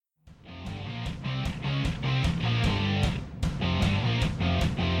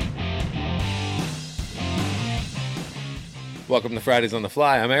Welcome to Fridays on the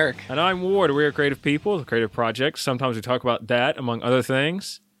Fly. I'm Eric. And I'm Ward. We are creative people, the creative projects. Sometimes we talk about that, among other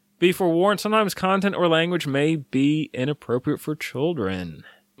things. Be forewarned, sometimes content or language may be inappropriate for children.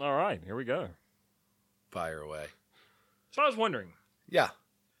 All right, here we go. Fire away. So I was wondering, Yeah.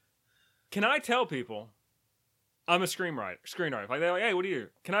 can I tell people I'm a screenwriter? Like, they're like, hey, what do you do?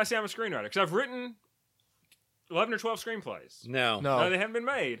 Can I say I'm a screenwriter? Because I've written 11 or 12 screenplays. No. No, they haven't been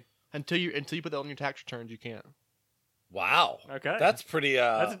made. Until you put that on your tax returns, you can't. Wow. Okay. That's pretty,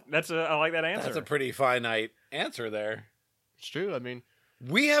 I like that answer. that's a pretty finite answer there. It's true. I mean,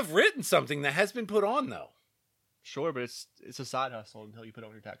 We have written something that has been put on, though. sure, but it's a side hustle until you put it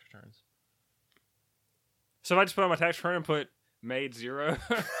on your tax returns. So if I just put on my tax return and put made 0,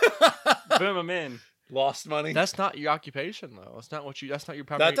 boom, I'm in. Lost money. That's not your occupation, though. That's not what you. That's not your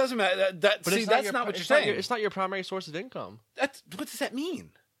primary. That doesn't matter. That's not what you're saying. It's not your primary source of income. What does that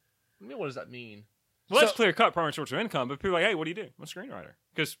mean? I mean, what does that mean? Well, that's So- clear-cut primary source of income, but people are like, hey, what do you do? I'm a screenwriter.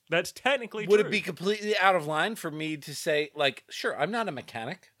 Because that's technically Would true. it be completely out of line for me to say, like, sure, I'm not a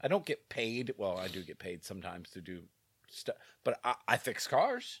mechanic. I don't get paid. Well, I do get paid sometimes to do stuff, but I fix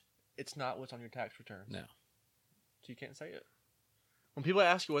cars. It's not what's on your tax returns. No. So you can't say it. When people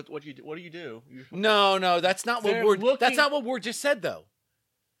ask you what do you do? No, that's not what They're Ward. looking- That's not what Ward just said, though.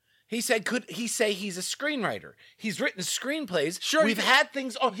 He said, could he say he's a screenwriter? He's written screenplays. Sure, we've had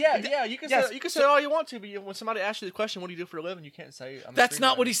things. Oh, Yeah. You can Yes. say say all you want to, but when somebody asks you the question, "What do you do for a living?" you can't say. That's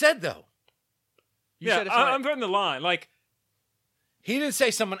not what he said, though. Yeah, I'm putting the line. Like, He didn't say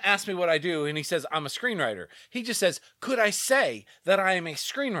someone asked me what I do, and he says I'm a screenwriter. He just says, could I say that I am a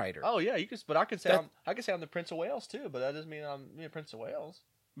screenwriter? Oh yeah, you can. But I can say That- I'm the Prince of Wales too. But that doesn't mean I'm the Prince of Wales.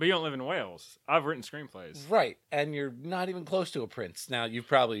 but you don't live in Wales. I've written screenplays. Right, and you're not even close to a prince. Now, you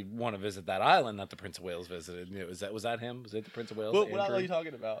probably want to visit that island that the Prince of Wales visited. Was that him? Was it the Prince of Wales? What island Andrew? are you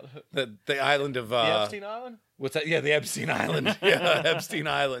talking about? The island of... The Epstein Island? What's that? Yeah, the Epstein Island. Yeah, Epstein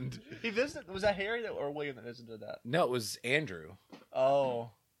Island. He visited. Was that Harry or William that visited that? No, it was Andrew, Oh,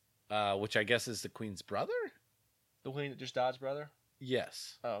 which I guess is the Queen's brother? the Queen that just died's brother.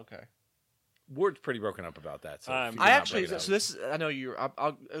 Yes. Oh, okay. Word's pretty broken up about that. So if you I cannot actually. break it So this. I know you.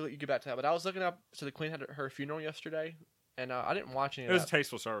 I'll let you get back to that. But I was looking up. So the Queen had her funeral yesterday, and I didn't watch any It of was a that.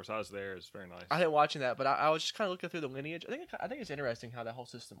 tasteful service. I was there. It was very nice. I didn't watch any of that, but I was just kind of looking through the lineage. I think it's interesting how that whole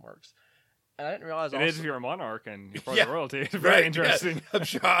system works, and I didn't realize. It also, is if you're a monarch and you're part Yeah. of the royalty. It's Right, very yeah. interesting. I'm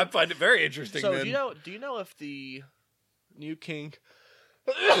sure I find it very interesting. So then. do you know if the new king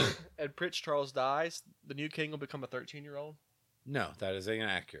and Prince Charles dies, the new king will become a 13-year-old? No, that is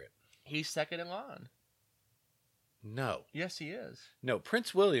inaccurate. He's second in line. No. Yes, he is. No,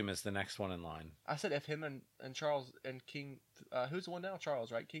 Prince William is the next one in line. I said if him and Charles and King, who's the one now?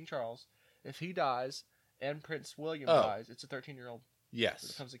 Charles, right? King Charles. If he dies and Prince William dies, it's a 13-year-old that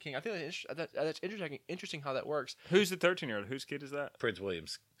Yes. becomes the king. I think that's interesting. Interesting how that works. Who's the 13-year-old? Whose kid is that? Prince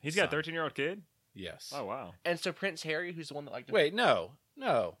William's He's got a son. 13-year-old kid? Yes. Oh, wow. And so Prince Harry, who's the one that like Wait, no.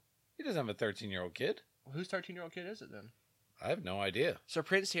 He doesn't have a 13-year-old kid. whose 13-year-old kid is it then? I have no idea. So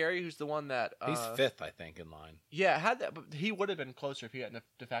Prince Harry, who's the one that He's fifth, I think, in line. Yeah, had that, but he would have been closer if he hadn't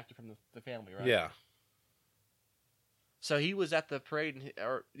defected from the family, right? Yeah. So he was at the parade,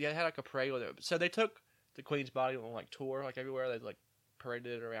 they had like a parade with it. So they took the Queen's body on like tour, like everywhere. They like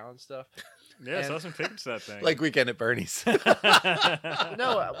paraded it around and stuff. Yeah, I And- saw some tickets to that thing. Like Weekend at Bernie's. No,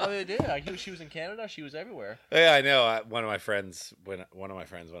 well they did. Like she was in Canada. She was everywhere Yeah, I know. One of my friends went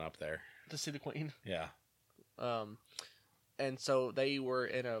up there. to see the Queen. Yeah. And so they were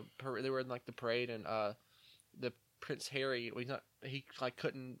in like the parade, and the Prince Harry, he like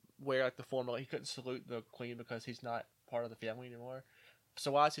couldn't wear like the formal. He couldn't salute the Queen because he's not part of the family anymore.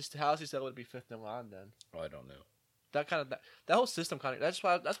 So how is he still able to be fifth in line then? Oh, I don't know. That whole system kind of that's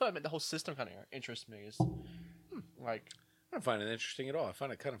why I meant the whole system kind of interests me is like I don't find it interesting at all. I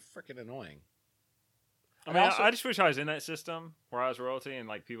find it kind of freaking annoying. I mean, also- I just wish I was in that system where I was royalty and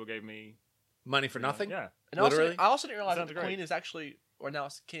like people gave me Money for nothing? Yeah. and Literally? I also didn't realize that Sounds the great. Queen is actually, or now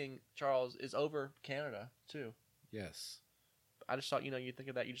it's King Charles, is over Canada too. Yes. I just thought you think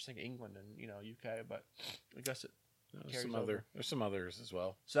of that, you just think of England and UK, but I guess it. There's Carries there's some others as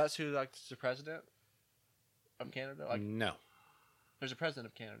well. So that's who like is the president of Canada. Like No. there's a president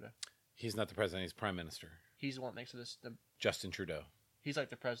of Canada. He's not the president. He's prime minister. He's the one next to this. Justin Trudeau. He's like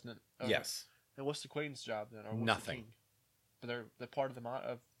the president. Of Yes. And what's the Queen's job then? Or what's Nothing. The king? But they're part of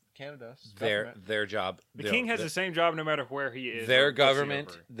of Canada. Their job. The king has the the same job no matter where he is. Their or what's he government,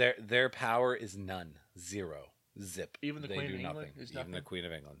 over. their power is none. Zero. Zip. Even the They Queen do of England nothing. is Even nothing? the Queen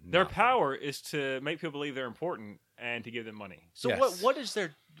of England. Their Nothing. power is to make people believe they're important and to give them money. So Yes. what is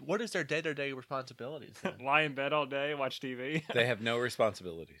their day-to-day responsibilities then? Lie in bed all day, watch TV. They have no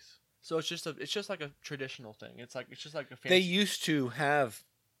responsibilities. So it's just like a traditional thing. It's just like a fancy. They used to have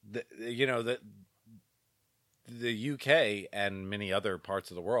the UK and many other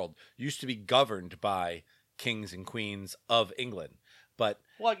parts of the world used to be governed by kings and queens of England. But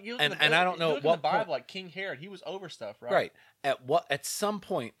well, like, and I don't know what what the Bible, point, like King Herod, he was over stuff, right? right. At some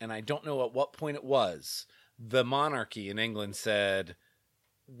point, and I don't know at what point it was, the monarchy in England said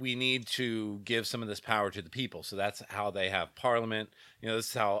we need to give some of this power to the people. So that's how they have parliament. This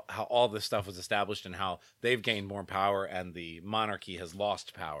is how all this stuff was established and how they've gained more power and the monarchy has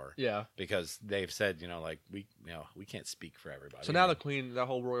lost power. Yeah. Because they've said, we can't speak for everybody. So now the queen, that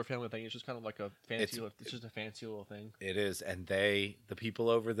whole royal family thing, is just kind of like a fancy. It's just a fancy little thing. It is. And the people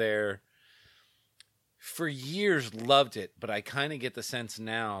over there for years loved it. But I kind of get the sense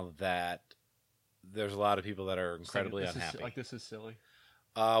now that there's a lot of people that are incredibly unhappy. This is silly.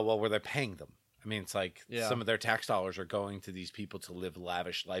 Where they're paying them. I mean, it's like Yeah. some of their tax dollars are going to these people to live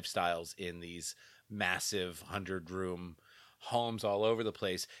lavish lifestyles in these massive 100-room homes all over the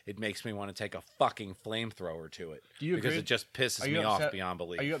place. It makes me want to take a fucking flamethrower to it. Do you because agree? it just pisses me off beyond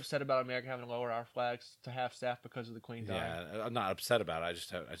belief. Are you upset about America having to lower our flags to half staff because of the queen dying? Yeah, I'm not upset about it. I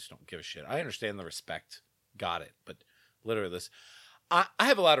just don't give a shit. I understand the respect. Got it. But literally this... I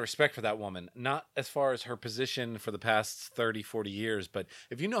have a lot of respect for that woman, not as far as her position for the past 30, 40 years, but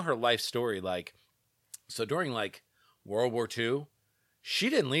if you know her life story, so during World War II, she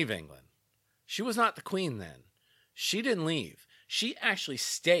didn't leave England. She was not the queen then. She didn't leave. She actually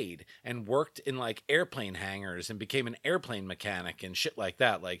stayed and worked in airplane hangars and became an airplane mechanic and shit like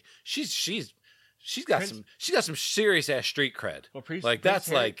that. She's got some serious ass street cred. Well, Prince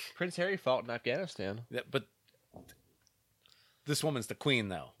Harry fought in Afghanistan. Yeah, but this woman's the queen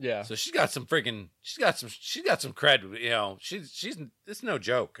though. Yeah. So she's got some cred. It's no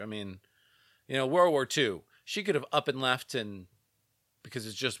joke. I mean, World War II, she could have up and left because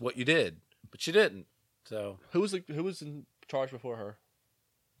it's just what you did, but she didn't. So who was in charge before her?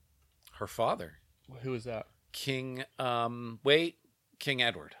 Her father. Who was that? King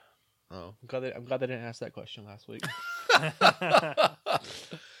Edward. Oh, I'm glad they didn't ask that question last week.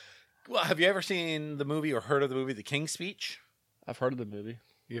 Well, have you ever seen the movie or heard of the movie The King's Speech? I've heard of the movie.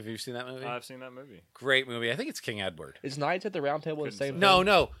 Have you seen that movie? I've seen that movie. Great movie. I think it's King Edward. Is Knights at the Round Table the same thing?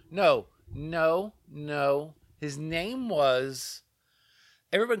 No. His name was...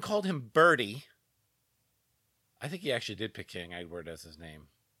 Everyone called him Bertie. I think he actually did pick King Edward as his name.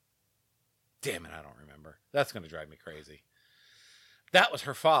 Damn it, I don't remember. That's going to drive me crazy. That was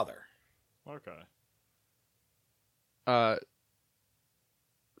her father. Okay.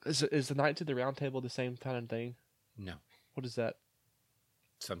 Is the Knights at the Round Table the same kind of thing? No. What is that?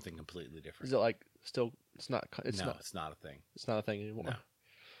 Something completely different. Is it still? It's not. It's not a thing. It's not a thing anymore.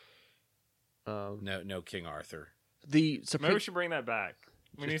 No. No King Arthur. Maybe we should bring that back.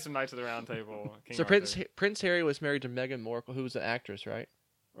 We need some Knights of the Round Table. Prince Harry was married to Meghan Markle, who was an actress, right?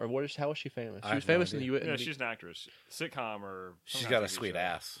 Or how was she famous? She was famous in the U.S. Yeah, she's an actress, sitcom or. She's got a sweet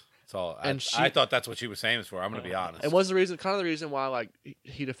ass. That's all. And I thought that's what she was famous for. I'm going to be honest. And was the reason why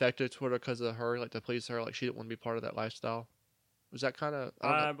he defected toward her because of her, to please her, she didn't want to be part of that lifestyle. Was that kind of?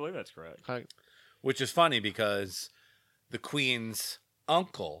 I believe that's correct. Which is funny because the Queen's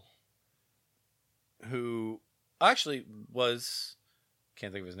uncle, who actually was,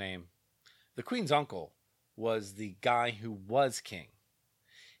 can't think of his name. The Queen's uncle was the guy who was king.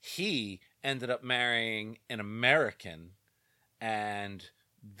 He ended up marrying an American, and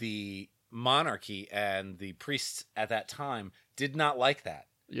the monarchy and the priests at that time did not like that.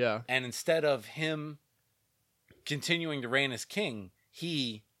 Yeah. And instead of him continuing to reign as king,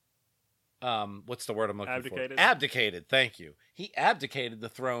 he, what's the word I'm looking for? Abdicated. Thank you. He abdicated the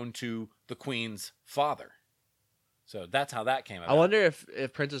throne to the Queen's father. So that's how that came about. I wonder if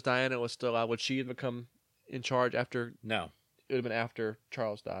Princess Diana was still alive, would she have become in charge after? No. It would have been after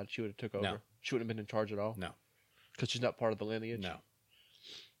Charles died. She would have took over. No. She wouldn't have been in charge at all. No. Because she's not part of the lineage. No.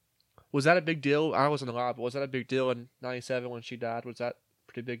 Was that a big deal? I wasn't alive, but was that a big deal in '97 when she died? Was that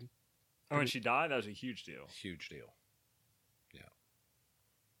pretty big? When she died, that was a huge deal. Huge deal. Yeah.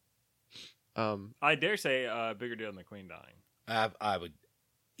 I dare say a bigger deal than the Queen dying. I would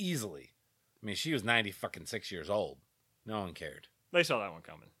easily. I mean, she was 96 years old. No one cared. They saw that one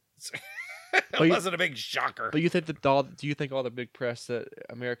coming. It wasn't a big shocker. But you think do you think all the big press that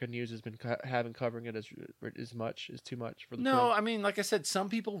American news has been having covering it is too much for the No, Queen? I mean, like I said, some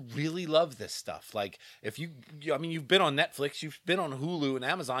people really love this stuff. Like, if you've been on Netflix, you've been on Hulu and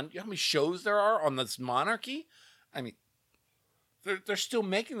Amazon. You know how many shows there are on this monarchy? I mean, they're still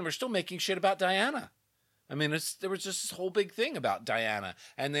making them. They're still making shit about Diana. I mean, there was just this whole big thing about Diana,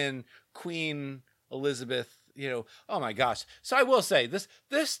 and then Queen Elizabeth Oh my gosh. So I will say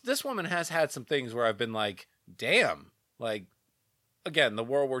this woman has had some things where I've been like, damn, like, again, the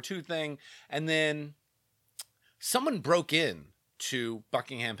World War II thing. And then someone broke in to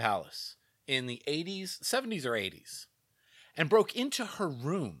Buckingham Palace in the 70s or 80s, and broke into her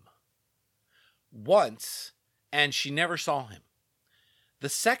room once, and she never saw him. The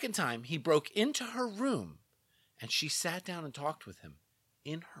second time, he broke into her room, and she sat down and talked with him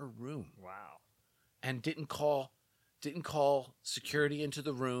in her room. Wow. And didn't call security into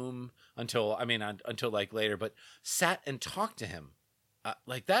the room until like later, but sat and talked to him.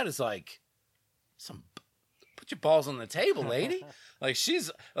 Like, that is like put your balls on the table, lady. Like,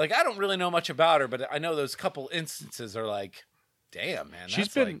 she's like, I don't really know much about her, but I know those couple instances are like, damn, man. She's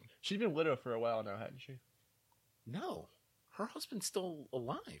been widow for a while now, hasn't she? No, her husband's still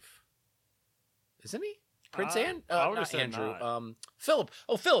alive, isn't he? Prince I would have not said Andrew. not. Philip.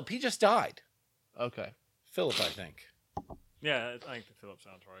 Oh, Philip. He just died. Okay. Philip, I think. Yeah, I think Philip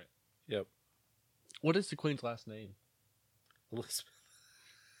sounds right. Yep. What is the Queen's last name? Elizabeth.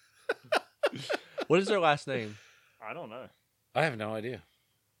 What is her last name? I don't know. I have no idea.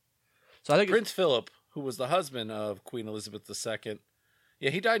 So I think Prince Philip, who was the husband of Queen Elizabeth II. Yeah,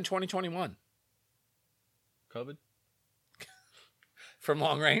 he died in 2021 COVID. from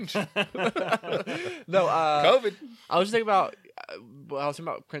long range. No, COVID. I was thinking about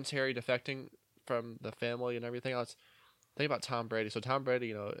Prince Harry defecting from the family and everything. I was thinking about Tom Brady. So Tom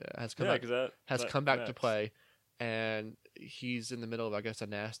Brady, has come back to play, and he's in the middle of, I guess, a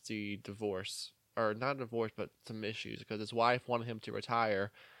nasty divorce, or not a divorce, but some issues because his wife wanted him to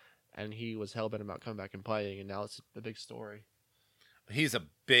retire, and he was hell-bent about coming back and playing, and now it's a big story. He's a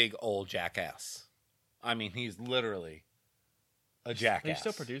big old jackass. I mean, he's literally a jackass. He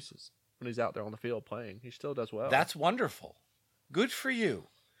still produces when he's out there on the field playing. He still does well. That's wonderful. Good for you.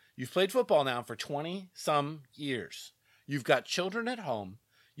 You've played football now for 20-some years. You've got children at home.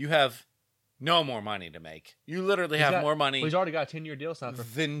 You have no more money to make. You literally have more money. Well, he's already got a 10-year deal signed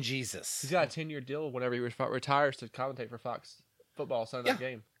than Jesus. He's got a 10-year deal whenever he retires to commentate for Fox Football Sunday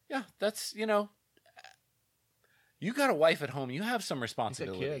game. Yeah, that's, you got a wife at home. You have some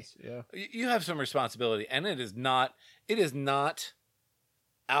responsibility. Kids, yeah. You have some responsibility, and it is not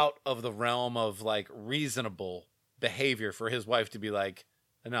out of the realm of like reasonable behavior for his wife to be like,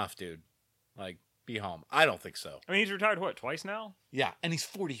 enough, dude. Like, be home. I don't think so. I mean, he's retired, twice now? Yeah, and he's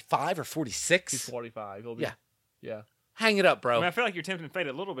 45 or 46. He's 45. He'll be, yeah. Hang it up, bro. I mean, I feel like you're tempting fate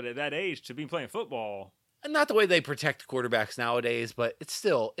a little bit at that age to be playing football. And not the way they protect quarterbacks nowadays, but it's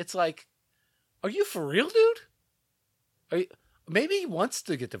like, are you for real, dude? Maybe he wants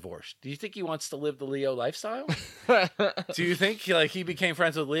to get divorced. Do you think he wants to live the Leo lifestyle? Do you think he became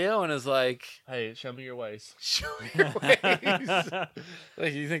friends with Leo and is like, hey, show me your ways. Show me your ways.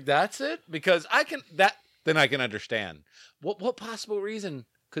 Like, you think that's it? Because then I can understand. What possible reason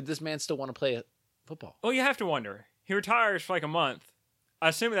could this man still want to play football? Well, you have to wonder. He retires for like a month. I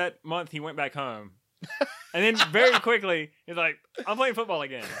assume that month he went back home. And then very quickly, he's like, I'm playing football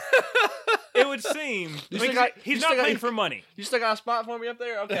again. It would seem he's not playing for money. You still got a spot for me up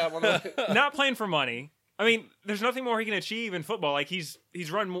there? Okay, I want to. Not playing for money. I mean, there's nothing more he can achieve in football. Like he's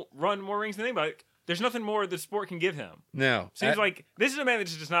run more rings than anybody. There's nothing more the sport can give him. No, seems like this is a man that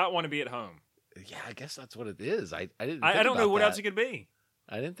just does not want to be at home. Yeah, I guess that's what it is. I didn't. I don't know what else it could be.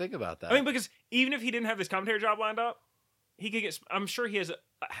 I didn't think about that. I mean, because even if he didn't have this commentary job lined up, he could get. I'm sure he has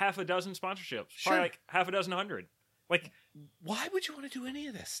half a dozen sponsorships. Sure. Probably like half a dozen, 100. Like, why would you want to do any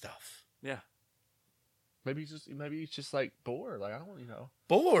of this stuff? Yeah. Maybe he's just like bored. Like, I don't,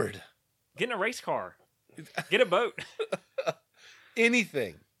 bored. Get in a race car. Get a boat.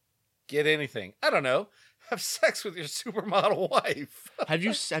 Anything. Get anything. I don't know. Have sex with your supermodel wife. Have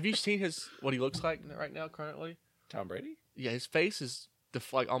you seen what he looks like right now currently? Tom Brady? Yeah, his face is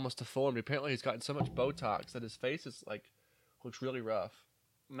almost deformed. Apparently, he's gotten so much Botox that his face is looks really rough.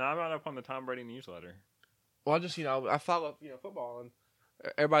 No, I'm not up on the Tom Brady newsletter. Well, I just I follow football, and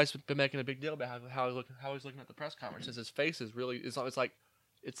everybody's been making a big deal about how he's looking at the press conferences. His face is really it's like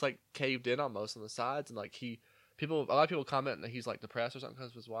caved in almost on the sides, and a lot of people comment that he's like depressed or something because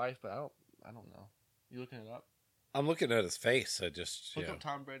of his wife, but I don't know. You looking it up? I'm looking at his face. I just look up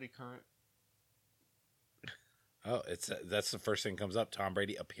Tom Brady current. Oh, that's the first thing that comes up. Tom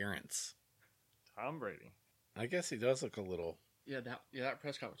Brady appearance. Tom Brady. I guess he does look a little. Yeah, that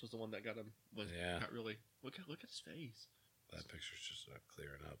press conference was the one that got him. Got really look at his face. That picture's just not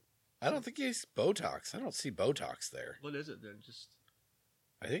clearing up. I don't think he's Botox. I don't see Botox there. What is it then?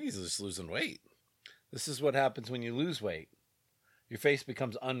 I think he's just losing weight. This is what happens when you lose weight. Your face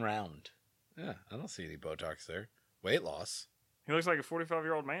becomes unround. Yeah, I don't see any Botox there. Weight loss. He looks like a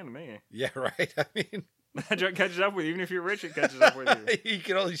 45-year-old man to me. Yeah, right. I mean, That drug catches up with you. Even if you're rich, it catches up with you. You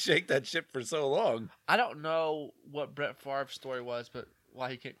can only shake that shit for so long. I don't know what Brett Favre's story was, but why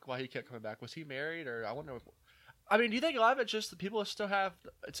he kept coming back. Was he married, or I wonder? I mean, do you think a lot of it's just that people still have?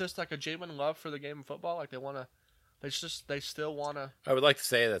 It's just like a genuine love for the game of football. Like they still want to. I would like to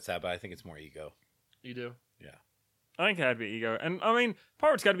say that's that, but I think it's more ego. You do. Yeah. I think that'd be ego. And I mean,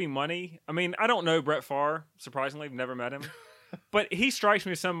 part of it's got to be money. I mean, I don't know Brett Favre, surprisingly. I've never met him. But he strikes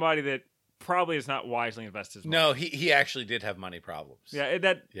me as somebody that probably is not wisely invested his money. No, he actually did have money problems. Yeah,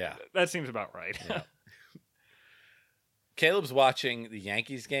 Yeah. that seems about right. Yeah. Caleb's watching the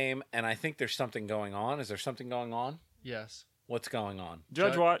Yankees game, and I think there's something going on. Is there something going on? Yes. What's going on?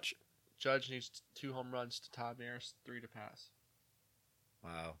 Judge watch. Judge needs 2 home runs to tie Maris, 3 to pass.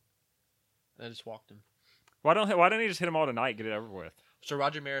 Wow. And I just walked him. Why don't he just hit them all tonight, get it over with? So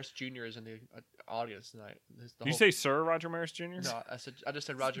Roger Maris Jr. is in the audience tonight. Did you say Sir Roger Maris Jr.? No, I just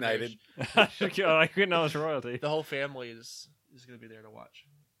said Roger Snited. Maris. I couldn't know his royalty. The whole family is going to be there to watch.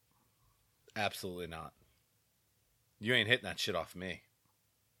 Absolutely not. You ain't hitting that shit off me.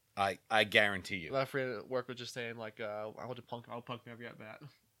 I guarantee you. My friend at work was just saying, like, I'll punk him every at bat.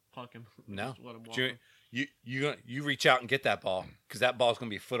 Punk him. No. Just let him walk You, him. you reach out and get that ball, because that ball's going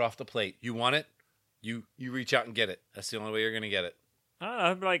to be a foot off the plate. You want it? You reach out and get it. That's the only way you're going to get it.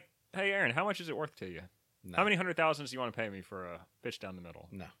 I'd be like, hey, Aaron, how much is it worth to you? No. How many $100,000s do you want to pay me for a pitch down the middle?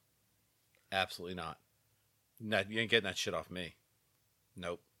 No. Absolutely not. No, you ain't getting that shit off me.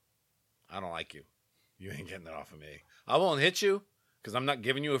 Nope. I don't like you. You ain't getting that off of me. I won't hit you because I'm not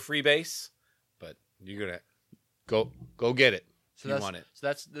giving you a free base, but you're going to go get it. So you that's, want it.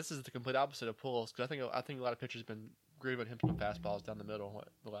 So this is the complete opposite of Pujols, because I think a lot of pitchers have been grooving him from fastballs down the middle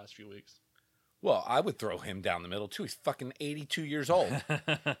the last few weeks. Well, I would throw him down the middle too. He's fucking 82 years old.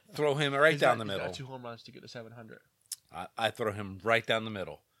 Throw him right down the middle. He's got 2 home runs to get to 700. I throw him right down the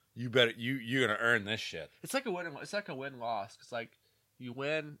middle. You better you're gonna earn this shit. It's like a win. It's like a win-loss. It's like you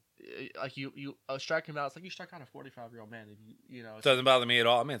win, like you strike him out. It's like you strike out a 45-year-old man. If you know. It doesn't bother me at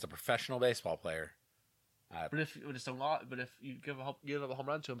all. I mean, it's a professional baseball player. But if it's a lot, but if you give a home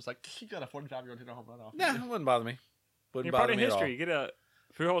run to him, it's like you got a 45-year-old hit a home run off. Nah, it wouldn't bother me. You're part of history. You get a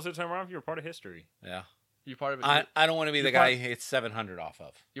Pujols hits home run. You're part of history. Yeah. You're part of it. I don't want to be the guy he hits 700 off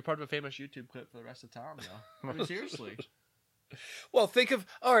of. You're part of a famous YouTube clip for the rest of time, though. I mean, seriously. Well, think of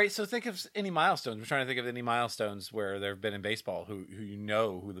any milestones. We're trying to think of any milestones where there have been in baseball who you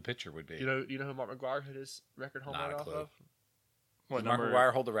know who the pitcher would be. You know who Mark McGwire hit his record home run off of? What, Mark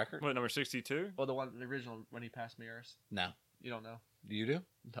McGwire hold the record? What, number 62? Well, the original when he passed Maris. No. You don't know? Do you do?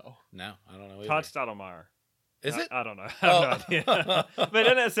 No. No, I don't know either. Todd Stottlemyre. Is it? I don't know. I have no idea. But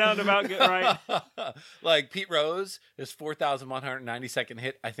doesn't that sound about good, right? Like Pete Rose, his 4,192nd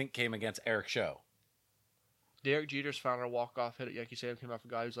hit, I think, came against Eric Show. Derek Jeter's final walk-off hit at Yankee Stadium came off a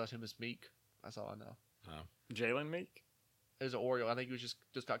guy whose last name is Meek. That's all I know. Oh. Jalen Meek? It was an Oriole. I think he was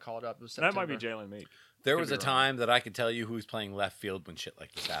just got called up. It was That September. might be Jalen Meek. There Could was be a wrong. time that I could tell you who was playing left field when shit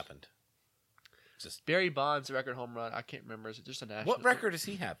like this happened. Just Barry Bonds' record home run. I can't remember. Is it just a national? what record does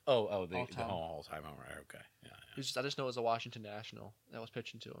he have? The All-time. all time. All right, okay. Yeah. I just know it was a Washington National that was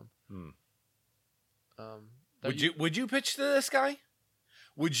pitching to him. Would you pitch to this guy?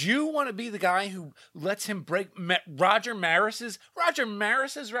 Would you want to be the guy who lets him break Roger Maris's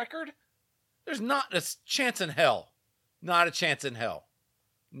record? There's not a chance in hell. Not a chance in hell.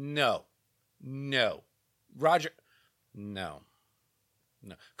 No. Roger, no.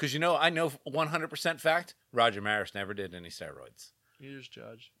 Because I know 100% fact, Roger Maris never did any steroids. Neither's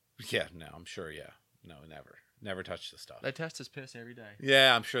Judge. Yeah, no, I'm sure, yeah. No, never. Never touched the stuff. They test his piss every day.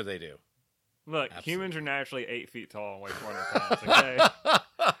 Yeah, I'm sure they do. Look, Absolutely. humans are naturally 8 feet tall and weigh 400 pounds,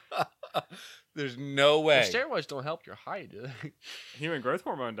 okay? There's no way. The steroids don't help your height, do they? Human growth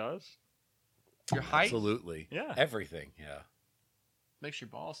hormone does. Your height Absolutely. Yeah. Everything, yeah. makes your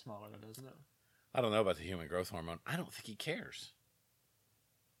balls smaller, doesn't it? I don't know about the human growth hormone. I don't think he cares.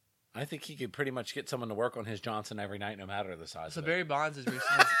 I think he could pretty much get someone to work on his Johnson every night, no matter the size So of Barry it. Bonds has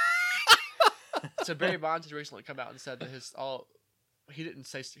recently. Barry Bonds has recently come out and said that he didn't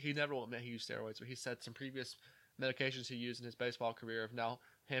say he never will admit he used steroids, but he said some previous medications he used in his baseball career have now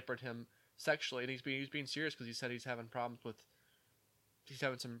hampered him sexually, and he's being serious because he said he's having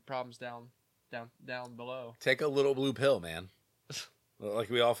some problems down below. Take a little blue pill, man. Like,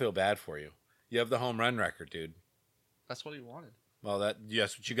 we all feel bad for you. You have the home run record, dude. That's what he wanted. Well,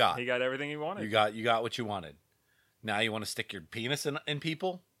 that's what you got. He got everything he wanted. You got what you wanted. Now you want to stick your penis in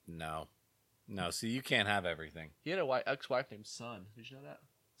people? No. See, you can't have everything. He had a ex-wife named Sun. Did you know that?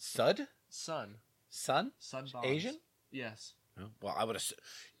 Sud? Sun Son? Bonds. Asian? Yes. Oh, well, I would have.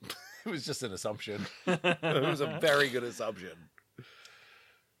 It was just an assumption. It was a very good assumption.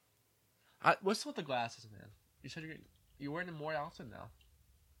 What's with the glasses, man? You said you're wearing them more often now.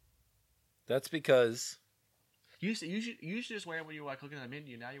 That's because. You used to just wear them when you were like looking at the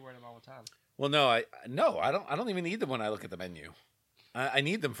menu. Now you're wearing them all the time. Well, no, I don't even need them when I look at the menu. I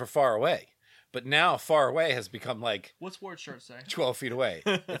need them for far away. But now far away has become like. What's Ward's shirt say? 12 feet away.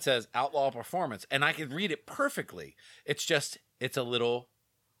 It says Outlaw Performance, and I can read it perfectly. It's a little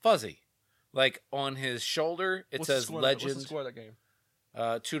fuzzy. Like on his shoulder, it says Legend. What's the score of that game?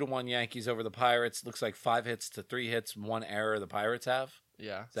 2-1 Yankees over the Pirates. Looks like 5 hits to 3 hits, 1 error the Pirates have.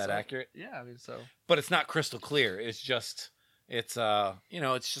 Yeah. Is that accurate? Yeah, I mean so. But it's not crystal clear. It's just it's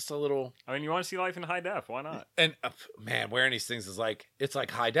just a little. I mean, you want to see life in high def? Why not? And man, wearing these things is like it's like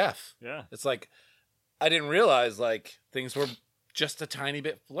high def. Yeah. It's like I didn't realize like things were just a tiny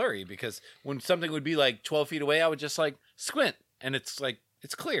bit blurry because when something would be like 12 feet away, I would just like squint and it's like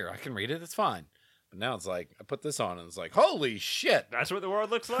it's clear. I can read it. It's fine. But now it's like I put this on and it's like holy shit. That's what the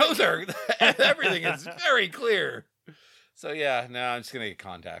world looks like. Those are everything is very clear. So yeah, no, I'm just gonna get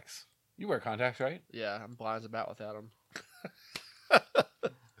contacts. You wear contacts, right? Yeah, I'm blind as a bat without them.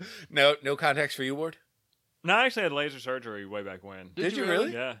 No contacts for you, Ward? No, I actually had laser surgery way back when. Did you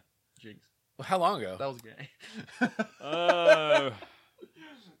really? Yeah. Jinx. How long ago? That was gay.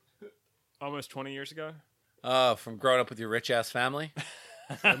 Almost 20 years ago. From growing up with your rich ass family?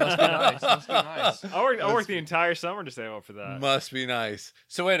 It must be nice. Must be nice. I worked the entire summer to save up for that. Must be nice.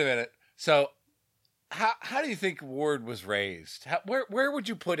 So wait a minute. So how do you think Ward was raised? Where would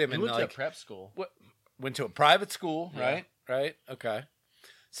you put him He in went to a like prep school. went to a private school, Yeah. right? Right? Okay.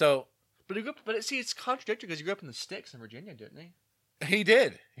 So But he grew up, it's contradictory because he grew up in the sticks in Virginia, didn't he? he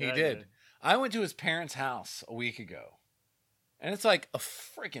did. He Yeah, did. I went to his parents' house a week ago. And it's like a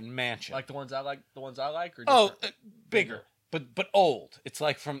freaking mansion. Like the ones I like, or oh, different? bigger. But old. It's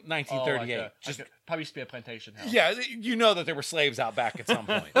like from Oh, 1938. Just probably used to be a plantation house. yeah, you know that there were slaves out back at some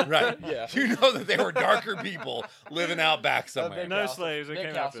point, right? Yeah. You know that there were darker people living out back somewhere. No slaves, it Big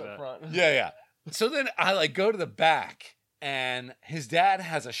came house after up that. front. Yeah. So then I like go to the back, and his dad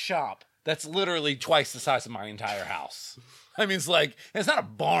has a shop that's literally twice the size of my entire house. I mean, it's not a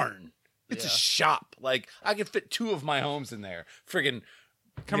barn; it's a Yeah. shop. Like I could fit 2 of my homes in there. Friggin'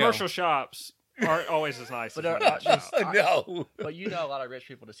 Commercial shops aren't always as nice. But as are my shop. no, But you know a lot of rich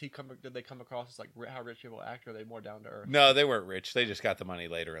people. Did they come across as like how rich people act, or are they more down to earth? no, they weren't rich. They just got the money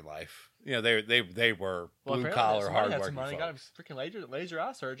later in life. You know, they were blue collar, hard working Got folks. a freaking laser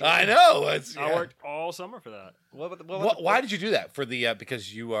eye surgery. I know. I worked all summer for that. Why did you do that? For the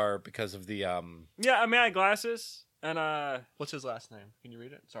because of the Yeah, I mean, I had glasses, and What's his last name? Can you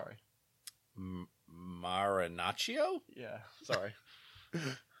read it? Sorry. Marinaccio? Yeah. Sorry.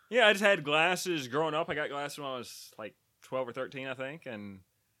 yeah, I just had glasses growing up. I got glasses when I was like 12 or 13, I think, and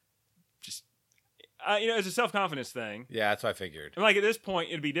just it's a self-confidence thing. Yeah, that's what I figured. And like at this point,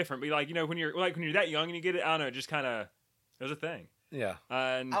 it'd be different. But like when you're that young and you get it, I don't know, it just kind of it was a thing. Yeah.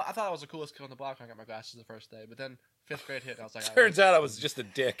 And I thought I was the coolest kid on the block when I got my glasses the first day, but then 5th grade hit, and I was like, Turns out I was just a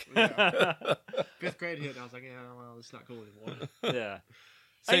dick. 5th grade hit, and I was like, yeah, well, it's not cool anymore. yeah.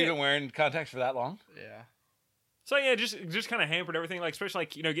 So you've been wearing contacts for that long? Yeah. So yeah, just kind of hampered everything. Like especially like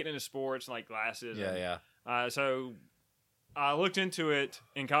getting into sports and like glasses. Yeah. So I looked into it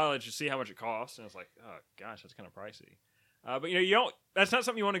in college to see how much it costs, and I was like, oh gosh, that's kind of pricey. But you don't. That's not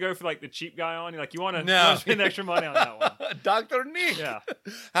something you want to go for like the cheap guy on. You're like you want to spend extra money on that one. Dr. Nick. Yeah.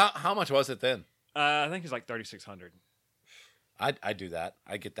 How much was it then? I think it's like $3,600. I do that.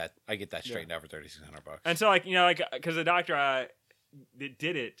 I get that straightened out for $3,600. And so like because the doctor that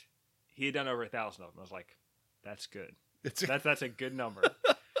did it, he had done over 1,000 of them. I was like, that's good. That's a good number.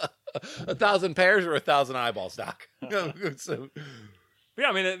 1,000 pairs or 1,000 eyeballs, Doc. So, But yeah,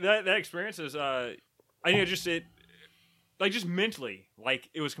 I mean that experience is just mentally like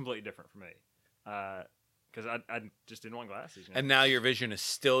it was completely different for me because I just didn't want glasses. and now your vision is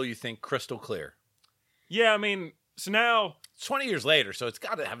still, you think, crystal clear. Yeah, I mean, so now It's 20 years later, so it's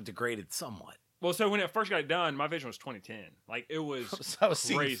got to have degraded somewhat. well, so when it first got done, my vision was 2010. Like it was I was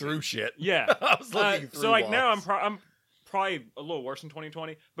seeing crazy. through shit. Yeah. I was looking through. So like now walls. I'm probably a little worse in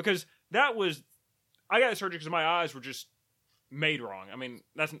 2020 because I got the surgery because my eyes were just made wrong. I mean,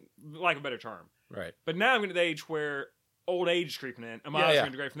 that's like a better term. right. But now I'm at the age where old age is creeping in and my eyes are going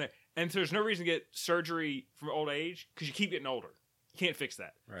to degrade from there. And so there's no reason to get surgery from old age because you keep getting older. You can't fix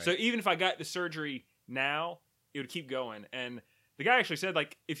that. Right. So even if I got the surgery now, it would keep going. And the guy actually said,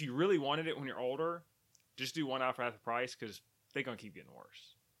 like, if you really wanted it when you're older, just do one eye for half the price because they're going to keep getting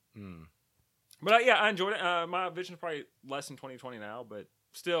worse. Mm. But I enjoyed it. My vision's probably less than 20/20 now, but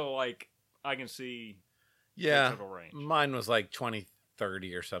still, like, I can see Yeah. total range. Mine was like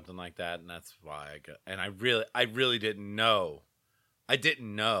 20/30 or something like that, and that's why I got. And I really didn't know. I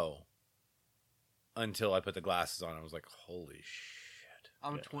didn't know until I put the glasses on. I was like, holy shit.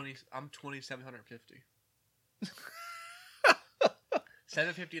 I'm 2750.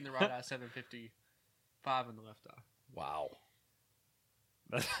 750 in the right eye, 755 in the left eye. Wow.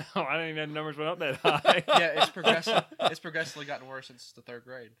 I didn't even know the numbers went up that high. Yeah, it's progressively gotten worse since the 3rd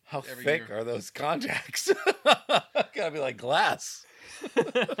grade. How every thick year. are those contacts? Gotta be like glass.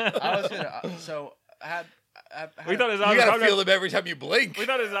 I was gonna. So I had. We thought his You eyes were gotta popping feel out. them every time you blink. We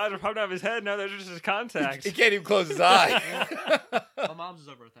thought his eyes were popping out of his head. No, they're just his contacts. He can't even close his eye. My mom's is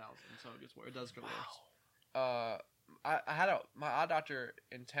over 1,000, so it gets worse. It does get worse. I had my eye doctor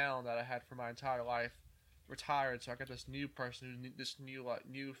in town that I had for my entire life retired, so I got this new person, this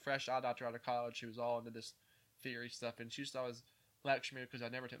new fresh eye doctor out of college. She was all into this theory stuff, and she used to always lecture me because I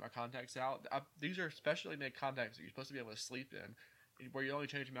never take my contacts out. These are specially made contacts that you're supposed to be able to sleep in, where you only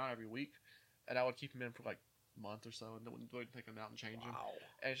change them out every week, and I would keep them in for like a month or so, and then wouldn't take them out and change them.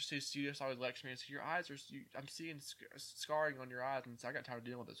 And she just always lecture me and say, "Your eyes are, I'm seeing scarring on your eyes," and so I got tired of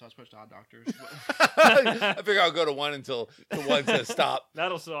dealing with it, so I switched to eye doctors. I figure I'll go to one until the one says stop.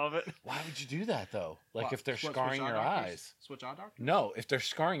 That'll solve it. Why would you do that though? Like What, if they're switch scarring eye your doctors? eyes. Switch eye doctors? No, if they're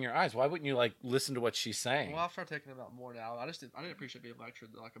scarring your eyes, why wouldn't you like listen to what she's saying? Well, I've started taking them out more now. I didn't appreciate being lectured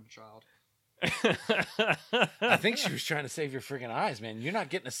like I'm a child. I think she was trying to save your freaking eyes, man. You're not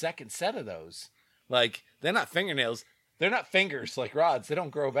getting a second set of those. Like they're not fingernails. They're not fingers like rods. They don't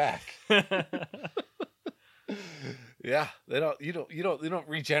grow back. Yeah, they don't. You don't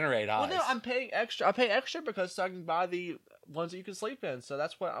regenerate eyes. Well, no, I'm paying extra. I pay extra because I can buy the ones that you can sleep in. So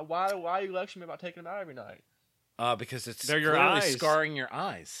that's why are you lecturing me about taking them out every night? Because it's They're your clearly eyes. scarring your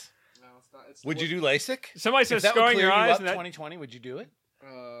eyes. No, it's not. It's Would you do LASIK? Somebody If says that would scarring clear your you eyes. up And that, 2020, would you do it?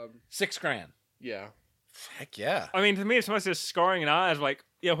 Um, $6,000. yeah. Heck yeah. I mean, to me, if somebody says scarring an eye, I'm like,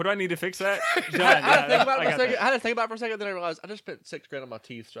 yeah, what do I need to fix that? Done. I had to think about it I for a got second. that. I had to think about it for a second. Then I realized I just spent $6,000 on my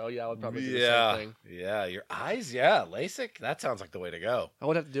teeth. So yeah, I would probably do the Yeah, same thing. yeah. Your eyes, yeah. LASIK. That sounds like the way to go. I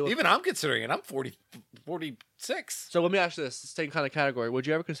would have to deal with. Even I'm considering it. I'm 46. So let me ask you this: same kind of category. Would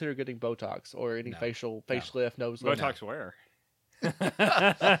you ever consider getting Botox or any No. facelift, nose lift? Botox where? You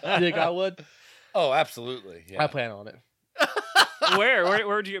think I would? Oh, absolutely. Yeah. I plan on it. Where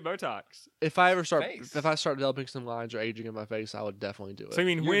would you get Botox? If I start developing some lines or aging in my face, I would definitely do it. So I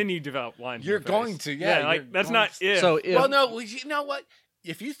mean, when you develop lines, in You're your going face. to, yeah, like you're that's going not to- if. So if, Well, no. Well, you know what?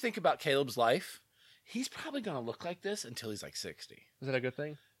 If you think about Caleb's life, he's probably going to look like this until he's like 60. is that a good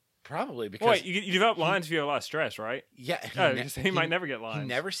thing? Probably because wait, you develop lines if you have a lot of stress, right? yeah, Oh, he might never get He lines.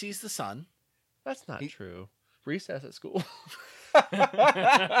 never sees the sun. That's not He- true. Recess at school.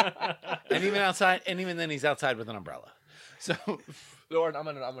 And even outside, and even then, he's outside with an umbrella. So Lord, I'm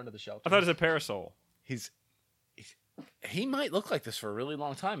under the shelter. I thought it was a parasol. he might look like this for a really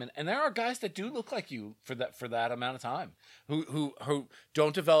long time, and there are guys that do look like you for that amount of time who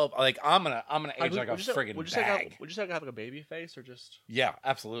don't develop like I'm gonna age like a friggin' bag. Would you say I have like a baby face or just? Yeah,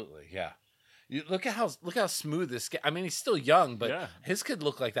 absolutely. Yeah. You look how smooth this guy. I mean, he's still young, but Yeah. his could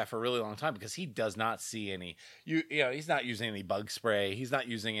look like that for a really long time because he does not see any. You know, he's not using any bug spray. He's not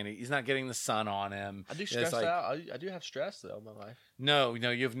using any. He's not getting the sun on him. I do It's stress like- out. I do have stress though in my life. No,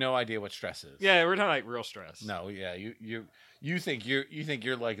 you have no idea what stress is. Yeah, we're talking like real stress. No, yeah, you think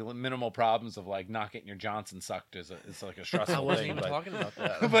you're like minimal problems of like not getting your Johnson sucked is like a stressful I wasn't thing. even But, talking about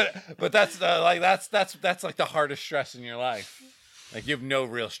that. but that's that's like the hardest stress in your life. Like you have no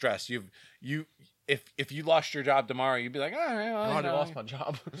real stress. If you lost your job tomorrow, you'd be like, all right, well, I already you know, lost my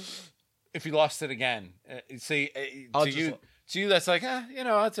job. if you lost it again, see, I'll to just- you, that's like, you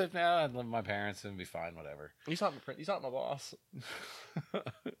know, I'd live with my parents and be fine, whatever. He's not my boss.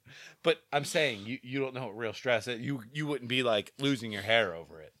 But I'm saying you don't know what real stress is. You wouldn't be like losing your hair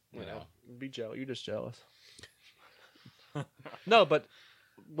over it, you know. Be jealous. You're just jealous. No, but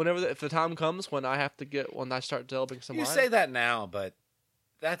if the time comes when I start developing some You lines, say that now, but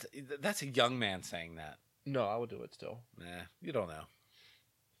that's a young man saying that. no, I would do it still. Nah, you don't know.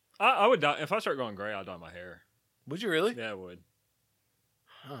 I would dye if I start going gray. I'd dye my hair. Would you really? Yeah, I would.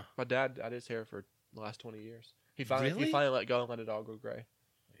 Huh. My dad dyed his hair for the last 20 years. He finally Really? let go and let it all go gray.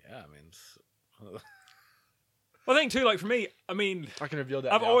 Yeah, I mean, Well, I think too, like for me, I mean, I can reveal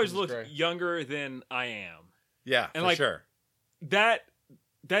that. I've now always 'cause it's looked gray. younger than I am. yeah, And for like- sure. That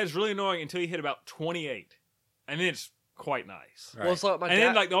is really annoying until you hit about 28, and then it's quite nice. Right. Well, it's like my And dad.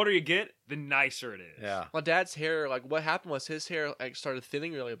 then like the older you get, the nicer it is. Yeah. My dad's hair, like what happened was his hair like started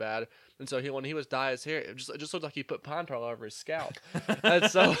thinning really bad, and so when he was dye his hair, it just looked like he put pine tar all over his scalp, and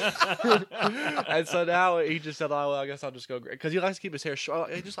so and so now he just said, "Oh, well, I guess I'll just go gray," because he likes to keep his hair short.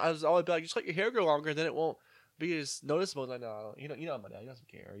 I was always be like, "Just let your hair grow longer, then it won't be as noticeable." Like, no, I don't. You know, my dad, he doesn't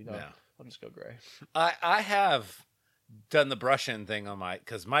care. You know, Yeah. I'll just go gray. I have done the brush-in thing on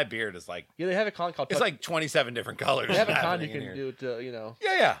because my beard is like, Yeah, they have a con called. it's like 27 different colors. they have a con you happening in can here. do to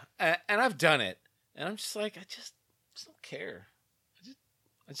Yeah. And I've done it. And I'm just like, I just don't care.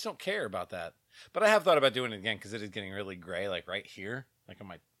 I just don't care about that. But I have thought about doing it again because it is getting really gray, like right here, like on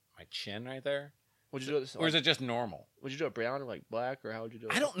my chin right there. Would you do it? Or is it just normal? Would you do it brown or like black, or how would you do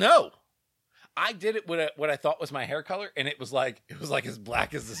it? I don't know. I did it with what I thought was my hair color, and it was like as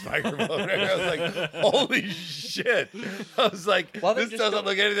black as this microphone. I was like, holy shit! I was like, this doesn't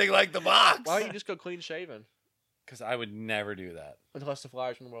look anything like the box. Why don't you just go clean shaven? Because I would never do that. Unless the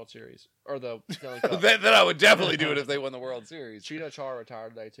Flyers win the World Series or the Stanley Cup. then I would definitely do it if they won the World Series. Chino Chara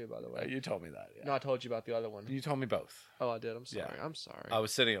retired today too, by the way. You told me that. Yeah. No, I told you about the other one. You told me both. Oh, I did. I'm sorry. Yeah. I'm sorry. I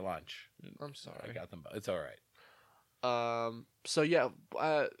was sitting at lunch. I'm sorry. I got them both. It's all right. So yeah,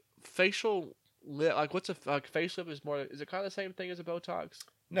 facial lip. Like, what's a facelift? Is more? Is it kind of the same thing as a Botox?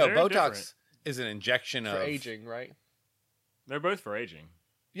 No, They're Botox different. is an injection For of aging, right? They're both for aging.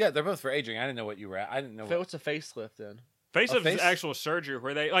 Yeah, they're both for aging. I didn't know what you were at. I didn't know. What's a facelift then? Facelift face? is actual surgery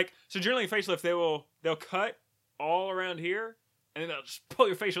where they so generally facelift they'll cut all around here and then they'll just pull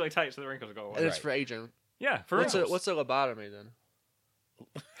your face really tight so the wrinkles go away. And it's Right. for aging. Yeah, for What's a wrinkles. what's a lobotomy then?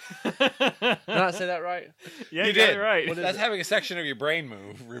 yeah, Did I not say that right? you You got did. it right. What is That's it? having a section of your brain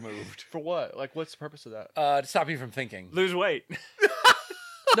removed. For what? Like, what's the purpose of that? To stop you from thinking. Lose weight.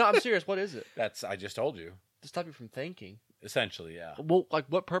 No, I'm serious. What is it? I just told you. To stop you from thinking. Essentially, yeah. Well, like,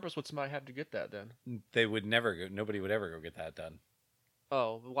 what purpose would somebody have to get that then? They would never go. Nobody would ever go get that done.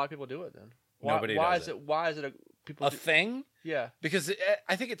 Oh, why people do it then? Why, Nobody why does is it? Why is it a people? A thing? Yeah. Because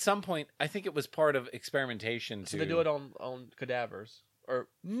I think at some point, I think it was part of experimentation. So they do it on cadavers or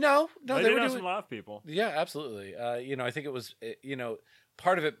No, they they did were it on doing. some live people. Yeah, absolutely. I think it was.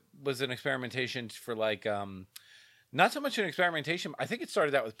 Part of it was an experimentation for like, not so much an experimentation. I think it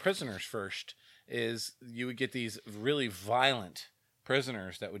started out with prisoners first. Is you would get these really violent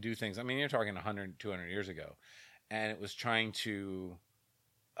prisoners that would do things. I mean, you're talking 100, 200 years ago, and it was trying to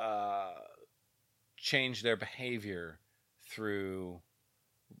change their behavior through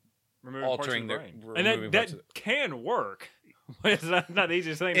Removing altering parts their of the brain. And that can work. But it's not the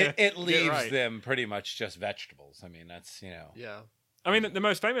easiest thing to it get leaves right. them pretty much just vegetables. I mean, that's yeah. I mean, the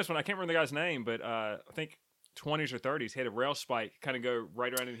most famous one, I can't remember the guy's name, but I think 20s or 30s, he had a rail spike kind of go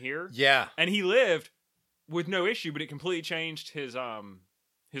right around in here. yeah. And he lived with no issue, but it completely changed his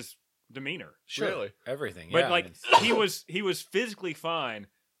demeanor. Sure. Really? Everything. But yeah. like he was physically fine,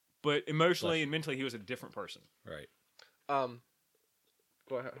 but emotionally and mentally he was a different person. right.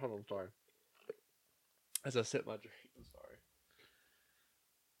 Go ahead. Hold on. Sorry. As I sip my drink. I'm sorry.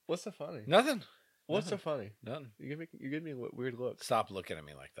 What's so funny? Nothing. What's so funny? Nothing. You give me weird looks. Stop looking at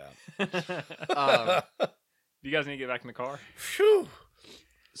me like that. Do you guys need to get back in the car? Phew.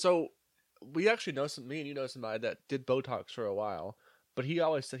 So we actually know me and you know somebody that did Botox for a while, but he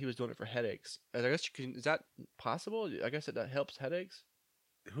always said he was doing it for headaches. And I guess is that possible? I guess that helps headaches.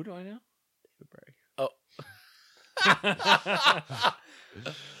 Who do I know? David Bragg.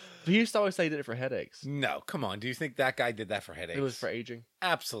 He used to always say he did it for headaches. No, come on. Do you think that guy did that for headaches? It was for aging.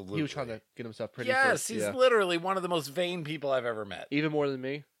 Absolutely. He was trying to get himself pretty. Yes, for, he's yeah. literally one of the most vain people I've ever met. Even more than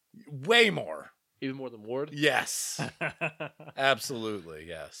me. Way more. Even more than Ward. Yes. Absolutely,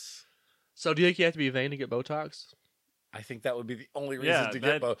 yes. So do you think you have to be vain to get Botox? I think that would be the only reason Yeah, to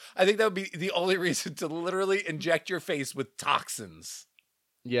get both. I think that would be the only reason to literally inject your face with toxins.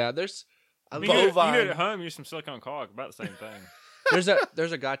 Yeah, there's. I I mean, mean, you do Bovine. it at home, use some silicone caulk, about the same thing.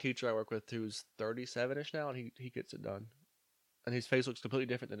 there's a guy teacher I work with who's 37ish now, and he gets it done, and his face looks completely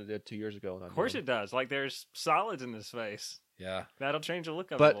different than it did 2 years ago. Of course it does. Like there's solids in his face. Yeah. That'll change the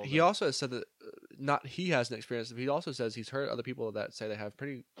look of it. a But little he bit. also said that not he hasn't experienced it. But he also says he's heard other people that say they have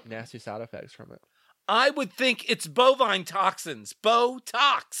pretty nasty side effects from it. I would think it's bovine toxins.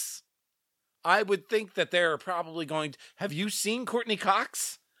 Botox. I would think that they're probably going to. Have you seen Courtney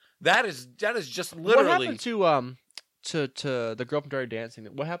Cox? That is just literally. What happened to the girl from Dirty Dancing?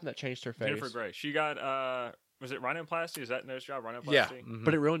 What happened that changed her face? Jennifer Grey. She got was it rhinoplasty? Is that nose job? Rhinoplasty? Yeah. Mhm.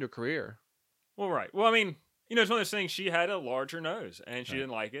 But it ruined her career. Well, right. Well, I mean, it's one of those things. She had a larger nose, and she Right.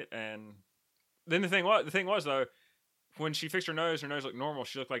 didn't like it. And then the thing was though, when she fixed her nose looked normal.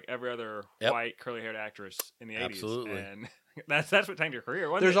 She looked like every other Yep. white curly-haired actress in the 80s. Absolutely. And that's what changed her career.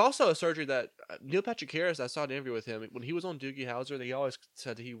 Wasn't There's it? also a surgery that Neil Patrick Harris. I saw an interview with him when he was on Doogie Howser. He always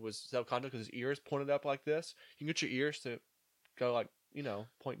said he was self-conscious because his ears pointed up like this. You can get your ears to go like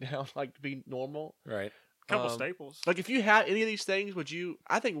point down, like to be normal. Right. couple staples. Like if you had any of these things, would you?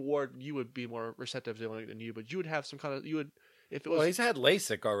 I think Ward, you would be more receptive to it than you, but you would have some kind of if it was. Well, he's had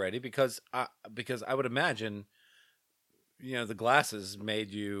LASIK already because I would imagine, the glasses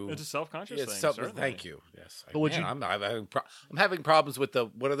made you. It's a self-conscious Yeah, thing. something. Certainly. Thank you. Yes. But would I'm having problems with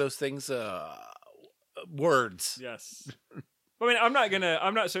what are those things? Words. Yes. I mean,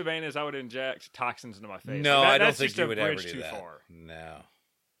 I'm not so vain as I would inject toxins into my face. No, Like, I don't that's think just you a would ever bridge do too that. far. No,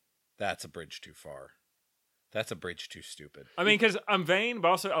 that's a bridge too far. That's a bridge too stupid. I mean, because I'm vain, but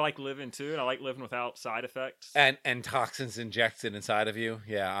also I like living too, and I like living without side effects. And toxins injected inside of you.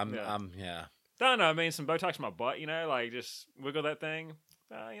 Yeah, I'm. Yeah. I don't know. I mean, some Botox in my butt, like just wiggle that thing.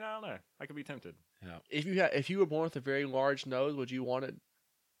 I don't know. I could be tempted. Yeah. If you were born with a very large nose, would you want it?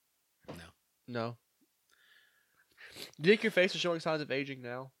 No. Do you think your face is showing signs of aging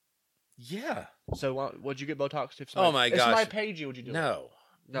now? Yeah. So would you get Botox if Oh my if gosh. somebody paid you? Would you do it?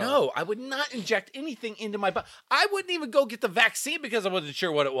 No, I would not inject anything into my body. I wouldn't even go get the vaccine because I wasn't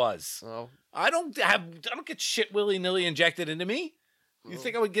sure what it was. Oh. I don't get shit willy-nilly injected into me. You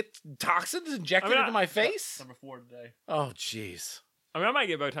think I would get toxins injected into my face? Number 4 today. Oh, jeez. I mean, I might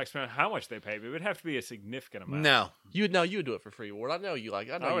get Botox depending on how much they pay, but it would have to be a significant amount. No. You would do it for free, Ward. I know you like.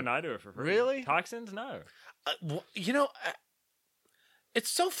 I know. I would not do it for free. Really? Toxins? No. It's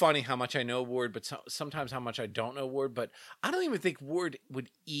so funny how much I know Ward, but sometimes how much I don't know Ward. But I don't even think Ward would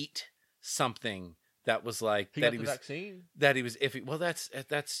eat something that was like He that got he the was vaccine. that he was iffy. Well, that's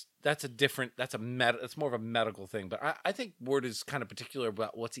a different. It's more of a medical thing. But I think Ward is kind of particular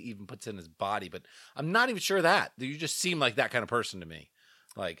about what he even puts in his body. But I'm not even sure that you just seem like that kind of person to me.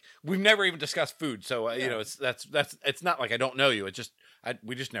 Like we've never even discussed food, so it's not like I don't know you. It's just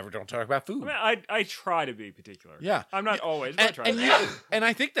we just never don't talk about food. I mean, I try to be particular. Yeah, I'm not always, but I try. And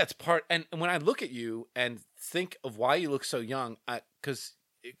I think that's part. And when I look at you and think of why you look so young, because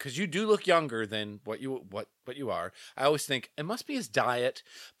you do look younger than what you are. I always think it must be his diet,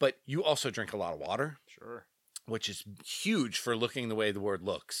 but you also drink a lot of water. Sure. Which is huge for looking the way the Ward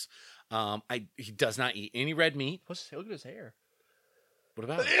looks. He does not eat any red meat. Look at his hair. What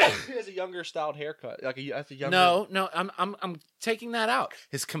about it? He has a younger styled haircut. That's a younger. No, I'm taking that out.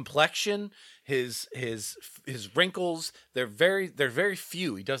 His complexion, his wrinkles, they're very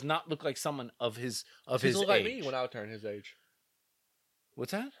few. He does not look like someone of his He look like age. me when I would turn his age.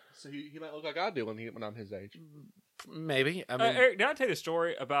 What's that? So he might look like I do when I'm his age. Maybe. I mean, Eric, did I tell you the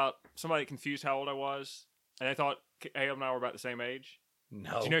story about somebody confused how old I was, and they thought Caleb and I were about the same age?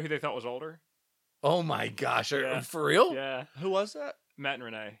 no. Do you know who they thought was older? Oh my gosh! Yeah. For real? Yeah, Who was that? Matt and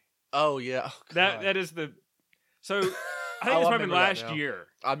Renee. Oh yeah. Oh, That is the. So I think Oh, this I might have been remember that last now. year.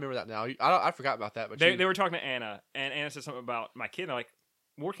 I remember that now. I forgot about that. But They were talking to Anna, and Anna said something about my kid. And they're like,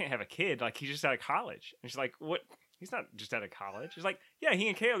 Ward can't have a kid. Like he's just out of college. And she's like, what? He's not just out of college. She's like, yeah, he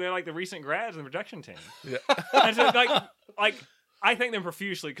and Caleb, they're like the recent grads in the production team. Yeah. And so like I thank them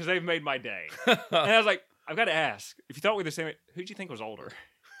profusely because they've made my day. And I was like, I've got to ask, if you thought we were the same, who'd you think was older?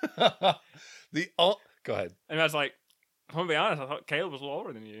 Go ahead. And I was like, I'm gonna be honest, I thought Caleb was a little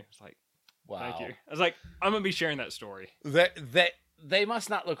older than you. It's like, Wow. thank you. I was like, I'm gonna be sharing that story. That they must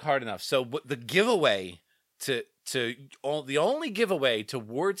not look hard enough. So the giveaway the only giveaway to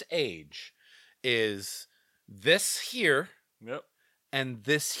Ward's age is this here Yep. and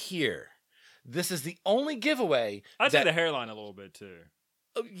this here. This is the only giveaway. I'd say the hairline a little bit too.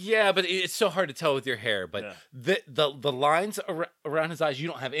 Yeah, but it's so hard to tell with your hair. But Yeah. the lines around his eyes, you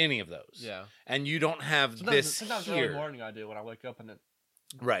don't have any of those. Yeah. And you don't have Sometimes here. early morning I do when I wake up and it.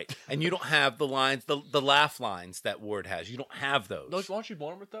 Right. And you don't have the lines, the laugh lines that Ward has. You don't have those. Weren't you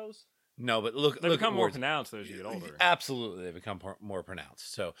born with those? No, but look They at become more Ward's. pronounced as you get older. Absolutely, they become more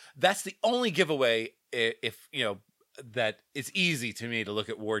pronounced. So that's the only giveaway. If that it's easy to me to look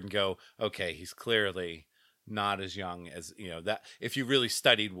at Ward and go, okay, he's clearly not as young as that. If you really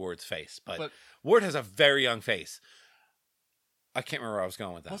studied Ward's face, but Ward has a very young face. I can't remember where I was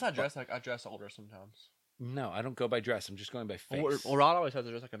going with that. Plus, I dress older sometimes. No, I don't go by dress. I'm just going by face. Or Rod always has to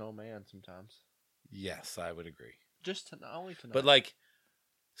dress like an old man sometimes. Yes, I would agree. Just only tonight. But like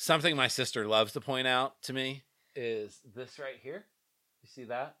something my sister loves to point out to me is this right here. You see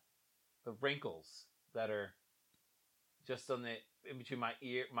that? The wrinkles that are just in between my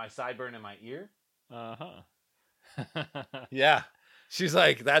ear, my sideburn and my ear. Uh-huh. Yeah. She's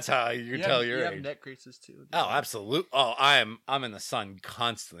like, that's how you tell your you age. have neck creases too. Oh, absolutely. Oh, I'm in the sun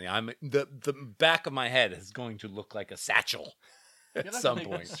constantly. I'm the back of my head is going to look like a satchel at some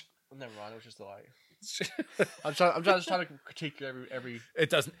point. Never mind. It was just a lie. I'm just trying to critique every. It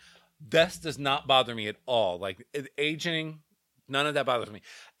doesn't. This does not bother me at all. Like aging, none of that bothers me.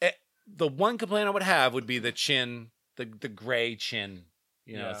 The one complaint I would have would be the chin, the gray chin.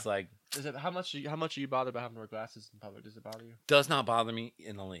 It's like. Is it how much are you bothered about having to wear glasses in public? Does it bother you? Does not bother me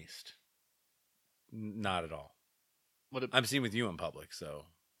in the least. Not at all. I'm seen with you in public, so.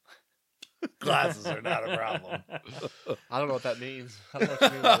 Glasses are not a problem. I don't know what that means. I don't know what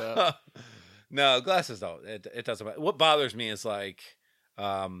you mean by that. No, glasses don't. It doesn't matter. What bothers me is like,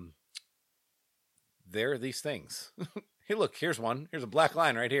 there are these things. Hey, look, here's one. Here's a black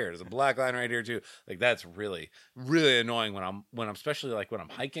line right here. There's a black line right here too. Like that's really, really annoying when I'm especially like when I'm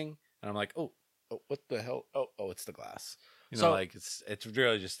hiking and I'm like, oh, what the hell? Oh, it's the glass. You know, So- like it's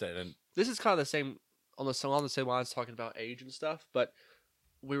really just and This is kind of the same on the same lines, talking about age and stuff. But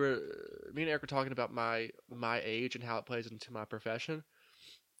me and Eric were talking about my age and how it plays into my profession.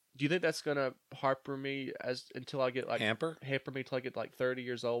 Do you think that's gonna hamper me until I get like hamper. me till I get like 30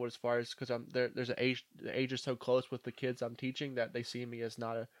 years old? As far as because I'm there, there's an age. The age is so close with the kids I'm teaching that they see me as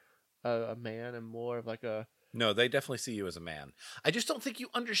not a man and more of like a. No, they definitely see you as a man. I just don't think you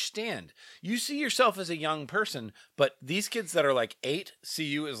understand. You see yourself as a young person, but these kids that are like 8 see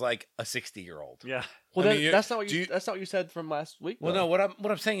you as like a 60-year-old. Yeah. Well, I mean, that's not what do you. you- That's not what you said from last week. Well, though. no,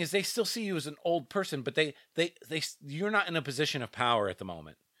 what I'm saying is they still see you as an old person, but they you're not in a position of power at the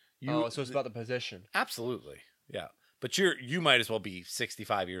moment. So it's about the position. Absolutely. Yeah. But you might as well be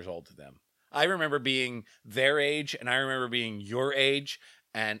 65 years old to them. I remember being their age and I remember being your age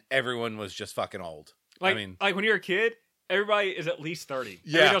and everyone was just fucking old. Like, I mean, like when you're a kid, everybody is at least 30.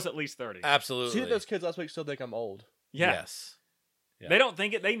 Yeah. Everybody else at least 30. absolutely. See, those kids last week still think I'm old. Yeah. Yes. Yeah. They don't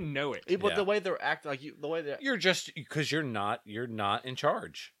think it. They know it. But Yeah. the way they're acting, like you, the way they You're just because you're not in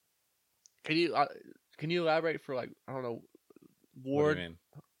charge. can you elaborate for like I don't know, What do Ward you mean?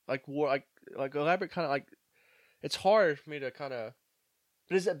 like elaborate kind of like it's hard for me to kind of.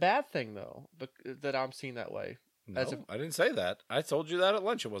 But is it a bad thing though? That I'm seeing that way. No, As if- I didn't say that. I told you that at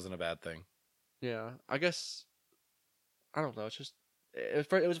lunch. It wasn't a bad thing. Yeah, I guess. I don't know. It's just it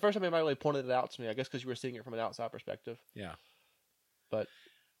was the first time anybody really pointed it out to me. I guess because you were seeing it from an outside perspective. Yeah. But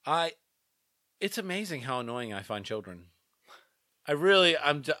it's amazing how annoying I find children.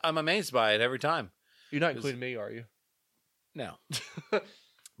 I'm amazed by it every time. you're not Is- including me, are you? No.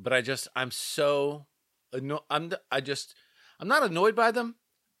 But I'm so I'm not annoyed by them,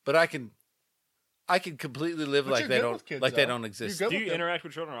 but I can completely live But like you're they good don't with kids, like they though. don't exist You're Do good you with them. interact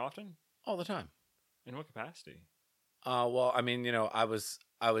with children often? all the time. In what capacity? Well, I mean, I was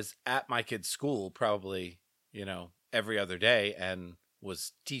at my kid's school probably, every other day and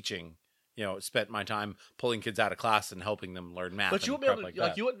was teaching, spent my time pulling kids out of class and helping them learn math. But you and wouldn't be crap able to, like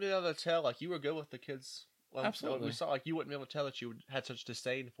that. you wouldn't be able to tell like you were good with the kids. Well, Absolutely. we saw like you wouldn't be able to tell that you had such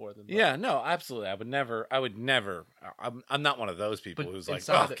disdain for them. But- Yeah, no, absolutely. I would never. I'm not one of those people But who's like,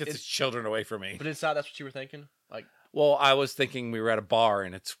 inside oh, the- get it's- these children away from me. But inside, that's what you were thinking. Like, Well, I was thinking we were at a bar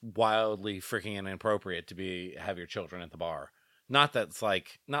and it's wildly freaking inappropriate to have your children at the bar. Not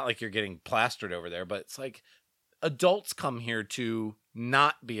like you're getting plastered over there, but it's like adults come here to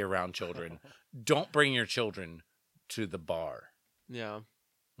not be around children. Don't bring your children to the bar. yeah,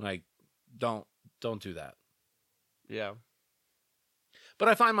 Like, don't do that. yeah. But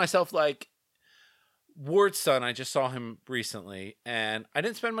I find myself like Ward's son. I just saw him recently, and I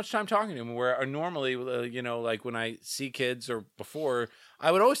didn't spend much time talking to him. Where normally, like when I see kids or before,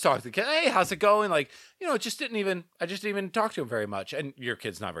 I would always talk to the kid. Hey, how's it going? Like, I just didn't even talk to him very much. And your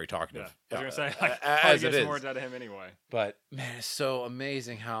kid's not very Yeah. talkative. I was gonna say, I as probably it get is. some words out of him anyway. But man, it's so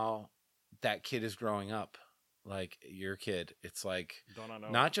amazing how that kid is growing up. Like your kid, it's like Don't I know?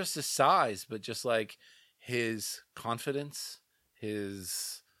 not just his size, but just like his confidence,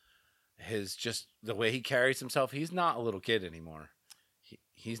 his just the way he carries himself. He's not a little kid anymore.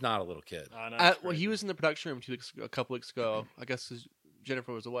 He's not a little kid. I know. Well, he was in the production room a couple weeks ago. I guess 'cause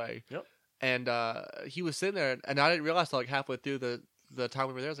Jennifer was away. Yep. And he was sitting there, and I didn't realize till like halfway through the time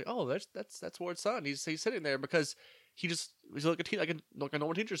we were there. I was like, "Oh, that's Ward's son." He's sitting there because he's like a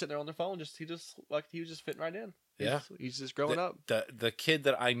normal teacher sitting there on their phone. He was just fitting right in. He's just growing up. The kid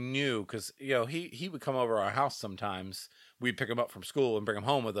that I knew, because he would come over our house sometimes. We'd pick him up from school and bring him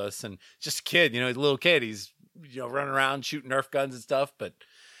home with us, and just a kid, he's a little kid. He's running around shooting Nerf guns and stuff,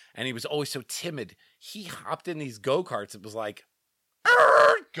 and he was always so timid. He hopped in these go-karts. It was like,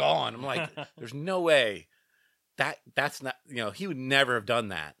 gone. I'm like, there's no way that's not, he would never have done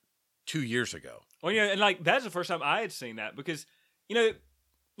that 2 years ago. Well, yeah, and like that's the first time I had seen that because,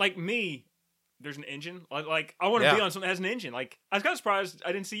 like me, there's an engine. Like I want to Yeah. be on something that has an engine. Like I was kind of surprised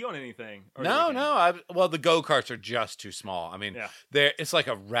I didn't see you on anything. over the No, weekend. well, the go-karts are just too small. I mean, Yeah. it's like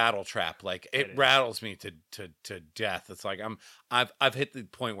a rattle trap. Like It it is. rattles me to death. It's like I've hit the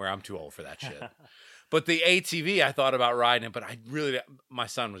point where I'm too old for that shit. But the ATV, I thought about riding it, but my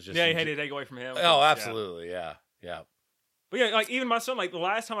son was just Yeah, you had to take away from him. Oh, Yeah. absolutely, yeah. But yeah, like even my son, like the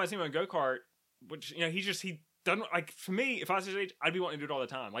last time I seen him on a go kart, which he's doesn't like for me. If I was his age, I'd be wanting to do it all the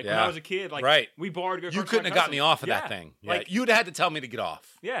time. Like when Yeah. I was a kid, like Right. we borrowed to go. You karts with couldn't my have got cousin. me off of Yeah. that thing. Yeah. Like You'd have had to tell me to get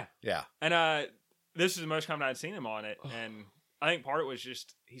off. yeah, Yeah. and this is the most time I'd seen him on it, and I think part of it was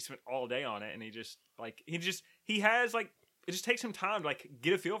just he spent all day on it, and he has like it just takes him time to like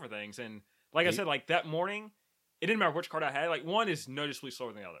get a feel for things, and like I said, like that morning, it didn't matter which card I had. Like one is noticeably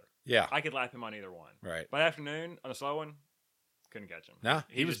slower than the other. Yeah. I could lap him on either one. Right. By the afternoon on a slow one, couldn't catch him. No,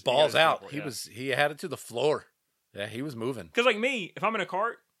 he was just- got balls his feel out. for it, He yeah. was he had it to the floor. Yeah, he was moving. Because like me, if I'm in a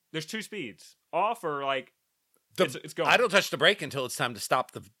cart, there's two speeds: off or like it's going. I don't touch the brake until it's time to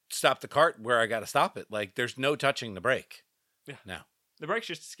stop the cart where I got to stop it. Like there's no touching the brake. Yeah. No. The brake's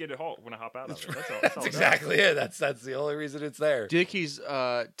just to skid a halt when I hop out of it. That's all. That's all it exactly it. That's the only reason it's there. Do you think he's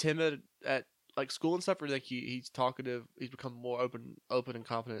timid at like school and stuff, or do you think he's talkative? He's become more open and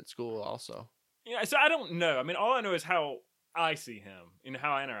confident at school also. does. Yeah, so I don't know. I mean, all I know is how I see him and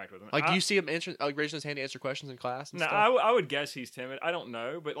how I interact with him. Like, do you see him raising his hand to answer questions in class? And No, stuff? I would guess he's timid. I don't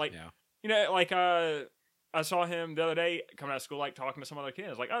know, but like Yeah. you know, like I saw him the other day coming out of school, like talking to some other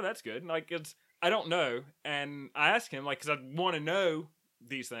kids. Like, oh, that's good. And, like I don't know, and I asked him like because I want to know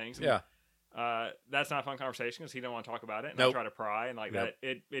these things. And, Yeah. that's not a fun conversation because he don't want to talk about it, and Nope. I try to pry, and like Nope.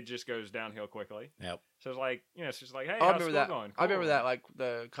 that, it just goes downhill quickly. Yep. So it's like it's just like, hey, Oh, I how's remember school that. going? I remember Cool. that, like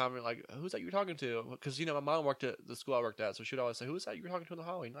the comment, like, "Who's that you were talking to?" Because my mom worked at the school I worked at, so she'd always say, "Who's that you were talking to in the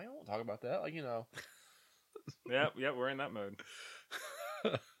hallway?" And I don't talk about that, like Yep, we're in that mode.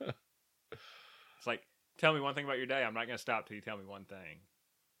 It's like, tell me one thing about your day. I'm not going to stop till you tell me one thing.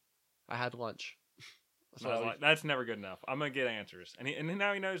 I had lunch. That's And I was like, that's never good enough. I'm going to get answers, and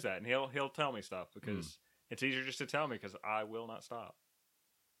now he knows that, and he'll tell me stuff because it's easier just to tell me because I will not stop.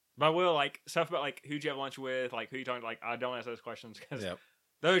 But I will like stuff about like who'd you have lunch with, like who you talking to, like I don't ask those questions because Yep.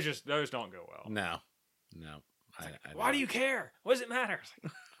 those don't go well. No. I Why don't. do you care? What does it matter?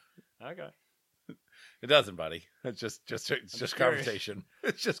 It's like, okay. It doesn't, buddy. It's just just curious. conversation.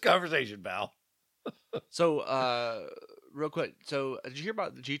 It's just conversation, pal. So, real quick. So, did you hear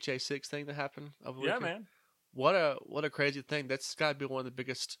about the GTA 6 thing that happened over the Yeah, weekend? man. What a crazy thing. That's got to be one of the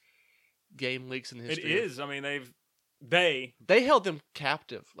biggest game leaks in It history. is. I mean, they They held them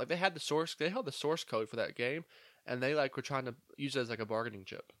captive. Like they held the source code for that game, and they like were trying to use it as like a bargaining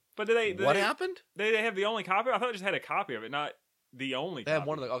chip. but did What happened? They have the only copy. I thought they just had a copy of it, not the only. They copy. had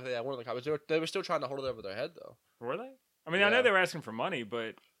one of the copies. They were still trying to hold it over their head though. Were they? I mean, I know Yeah. they were asking for money,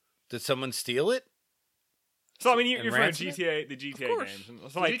 but Did someone steal it? so I mean, And you're from ransom it? the GTA course. games, and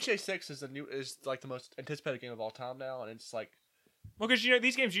it's So like, GTA 6 is like the most anticipated game of all time now, and it's like well, because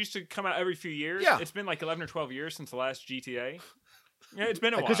these games used to come out every few years. Yeah. It's been like 11 or 12 years since the last GTA. Yeah, it's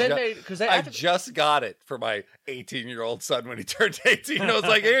been a while. because they I after- just got it for my 18-year-old son when he turned 18. I was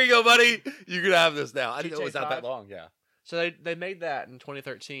like, here you go, buddy. You can have this now. I didn't know it was GTA not that 5? long. Yeah. So they made that in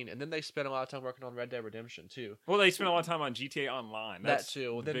 2013, and then they spent a lot of time working on Red Dead Redemption too. Well, they spent a lot of time on GTA Online. That's that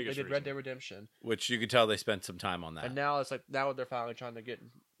too. the Then they biggest did Red reason. Dead Redemption, Which you could tell they spent some time on that. and now it's like they're finally trying to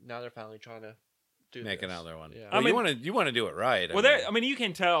do Make this. another one. Yeah. Well, I mean- you want to do it right. Well, I mean, you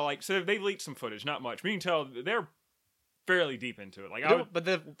can tell. Like, so they've leaked some footage, not much, but you can tell they're fairly deep into it. Like, But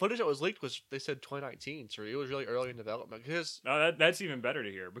the footage that was leaked was they said 2019, so it was really early in development. Because that's even better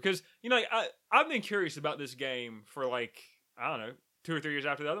to hear because like, I've been curious about this game for like I don't know 2 or 3 years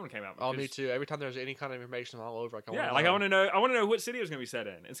after the other one came out. oh, me because- too. Every time there's any kind of information, I'm all over. Like, Yeah, like I want to know. I want to know what city it was going to be set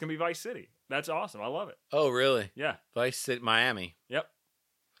in. It's going to be Vice City. That's awesome. I love it. Oh, really? Yeah. Vice City, Miami. Yep.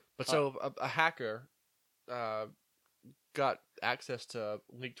 But so a hacker got access to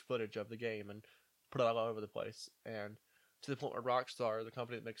leaked footage of the game and put it all over the place, and to the point where Rockstar, the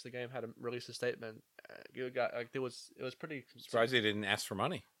company that makes the game, had to release a statement. It was pretty Surprised they didn't ask for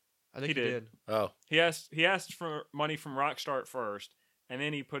money. I think He he did. did. Oh, He asked for money from Rockstar at first, and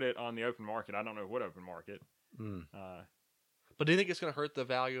then he put it on the open market. I don't know what open market. Hmm. But do you think it's going to hurt the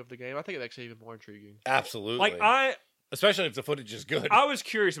value of the game? I think it's actually even more intriguing. Absolutely. Like Especially if the footage is good. I was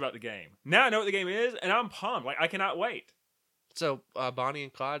curious about the game. Now I know what the game is, and I'm pumped. Like I cannot wait. So Bonnie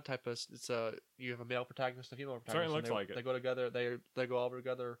and Clyde type of you have a male protagonist and a female protagonist. Certainly and looks like it. They go together. They go all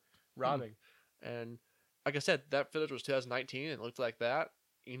together robbing, and like I said, that footage was 2019. And it looked like that.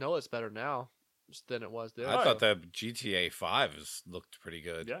 You know, it's better now than it was then. I thought that GTA 5 looked pretty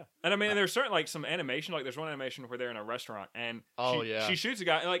good. Yeah, and I mean, there's certain like some animation. Like there's one animation where they're in a restaurant, and she shoots a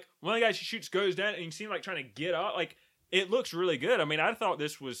guy, and like one of the guys she shoots goes down, and you can see him like trying to get up. Like it looks really good. I mean, I thought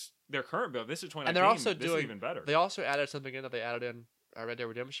this was their current build. This is 2019. And they're also this doing is even better. They also added something in that they added in Red Dead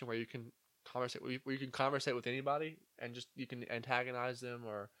Redemption, where you can conversate with anybody, and just you can antagonize them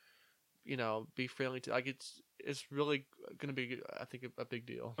or be friendly to. Like it's really going to be, I think, a big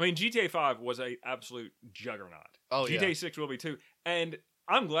deal. I mean, GTA 5 was a absolute juggernaut. Oh GTA 6 will be too, and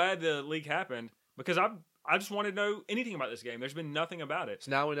I'm glad the leak happened because I I just wanted to know anything about this game. There's been nothing about it.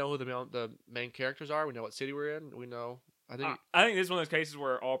 So now we know who the main characters are. We know what city we're in. We know. I think this is one of those cases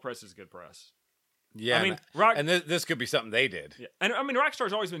where all press is good press. Yeah, I mean, and this could be something they did. Yeah. And I mean,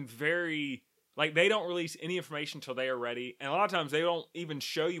 Rockstar's always been very like they don't release any information until they are ready, and a lot of times they don't even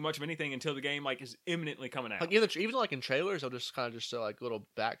show you much of anything until the game like is imminently coming out. Like even like in trailers, they'll just kind of just show like little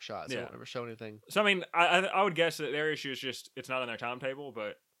back shots. They won't ever show anything. So I mean, I would guess that their issue is just it's not on their timetable,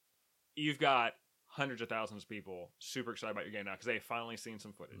 but you've got hundreds of thousands of people super excited about your game now because they've finally seen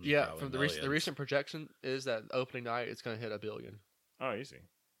some footage. Yeah, from the recent projection is that opening night it's going to hit 1 billion. Oh, easy.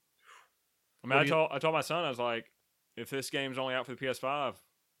 I mean, I told my son, I was like, if this game's only out for the PS5,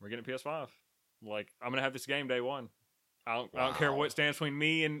 we're getting a PS5. Like, I'm gonna have this game day one. I don't care what stands between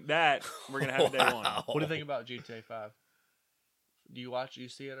me and that. We're gonna have it day one. What do you think about GTA 5? Do you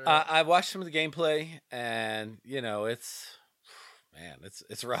see it? Or I watched some of the gameplay, and it's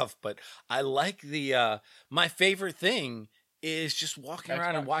rough. But I like the my favorite thing is just walking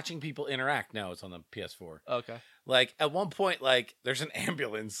around and watching people interact. No, it's on the PS4. Okay. Like at one point, like there's an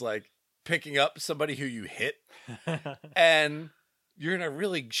ambulance like picking up somebody who you hit, and you're in a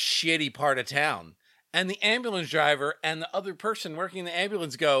really shitty part of town, and the ambulance driver and the other person working in the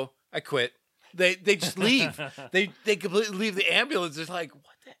ambulance go, "I quit." They just leave. they completely leave the ambulance. It's like,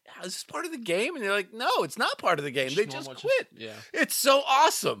 what the hell? Is this part of the game? And they're like, no, it's not part of the game. They just quit. Yeah. It's so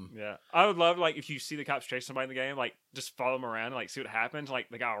awesome. Yeah. I would love, like, if you see the cops chase somebody in the game, like, just follow them around and, like, see what happens. Like,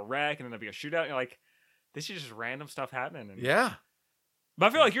 they got a wreck and then there'll be a shootout. And you're like, this is just random stuff happening. And, yeah. But I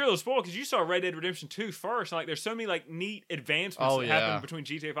feel like you're a little spoiled because you saw Red Dead Redemption 2 first. And, like, there's so many, like, neat advancements that happen between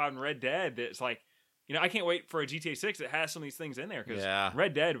GTA 5 and Red Dead that it's like, I can't wait for a GTA 6 that has some of these things in there because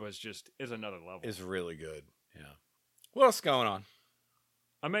Red Dead is another level. It's really good. Yeah. What else is going on?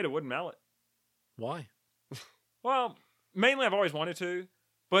 I made a wooden mallet. Why? Well, mainly I've always wanted to,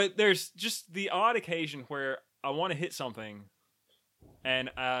 but there's just the odd occasion where I want to hit something and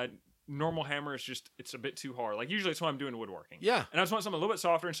normal hammer is just, it's a bit too hard. Like usually it's when I'm doing woodworking. Yeah. And I just want something a little bit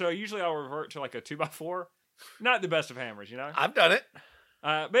softer. And so usually I'll revert to like a 2x4. Not the best of hammers, I've done it.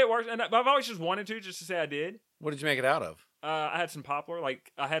 But it works, and I've always just wanted to, just to say I did. What did you make it out of? I had some poplar,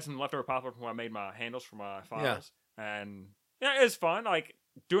 like I had some leftover poplar from when I made my handles for my files, and yeah, it's fun. Like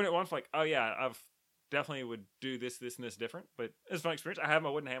doing it once, like oh yeah, I've definitely would do this, this, and this different, but it's a fun experience. I have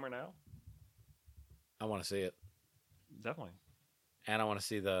my wooden hammer now. I want to see it. Definitely. And I want to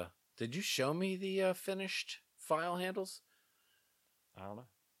see the. Did you show me the finished file handles? I don't know.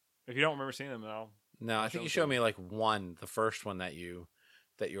 If you don't remember seeing them, I'll. No, I think you showed me like the first one that you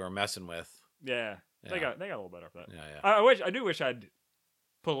were messing with. Yeah. They got a little better for that. Yeah. I do wish I'd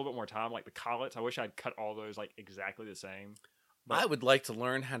put a little bit more time, like the collets. I wish I'd cut all those like exactly the same. But I would like to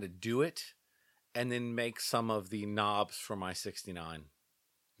learn how to do it, and then make some of the knobs for my 69.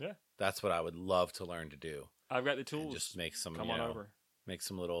 Yeah, that's what I would love to learn to do. I've got the tools. And just make some. Come on over. Make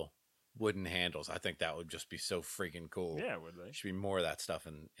some little wooden handles. I think that would just be so freaking cool. Yeah, would they? Should be more of that stuff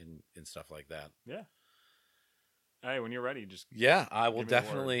in stuff like that. Yeah. Hey, when you're ready, just I will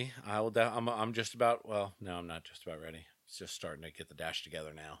definitely. I'm just about. Well, no, I'm not just about ready. It's just starting to get the dash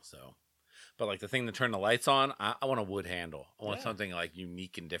together now. So, but like the thing to turn the lights on, I want a wood handle. I want something like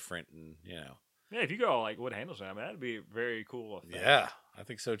unique and different, and Yeah, if you go like wood handles now, that'd be very cool. Effect. Yeah, I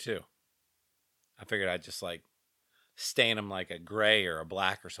think so too. I figured I'd just like stain them like a gray or a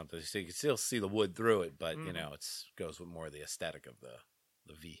black or something, so you can still see the wood through it, but it goes with more of the aesthetic of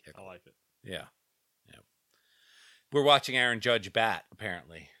the vehicle. I like it. Yeah. We're watching Aaron Judge bat,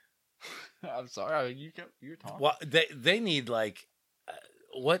 apparently. I'm sorry. I mean, you're talking. Well, they need like,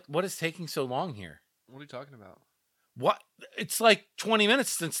 what is taking so long here? What are you talking about? What? It's like 20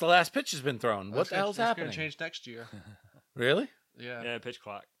 minutes since the last pitch has been thrown. What the hell's happening? It's going to change next year. Really? Yeah. Yeah, pitch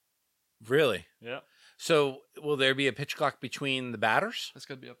clock. Really? Yeah. So will there be a pitch clock between the batters? It's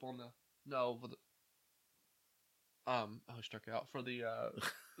going to be up on the for the I struck out for the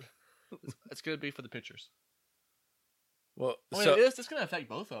it's going to be for the pitchers. Well, it's going to affect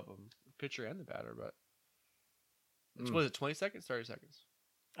both of them, the pitcher and the batter. But was it 20 seconds, 30 seconds?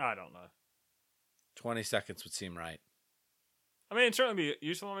 I don't know. 20 seconds would seem right. I mean, it'd certainly be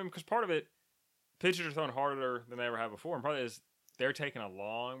useful. I mean, because part of it, pitchers are throwing harder than they ever have before, and part of it is they're taking a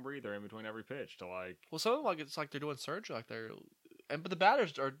long breather in between every pitch to like. Well, some of them it's like they're doing surgery, like but the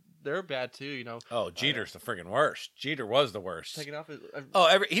batters they're bad too, Oh, Jeter's the friggin' worst. Jeter was the worst. Taking off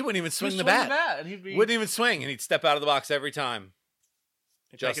he wouldn't even swing the bat. And wouldn't even swing, and he'd step out of the box every time.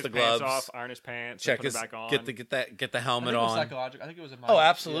 Just the gloves off, iron his pants, put it back on. Get the helmet on. Psychological. I think it was a mind. Oh,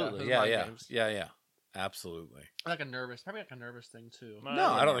 absolutely. Yeah. Absolutely. Probably like a nervous thing too. No,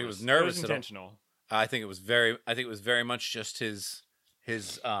 I don't think it was nervous. It was intentional. I think it was very much just his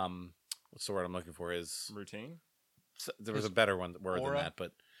what's the word I'm looking for? His Routine. there was His a better word than aura? that,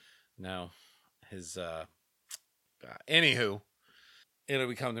 but no, his anywho, it'll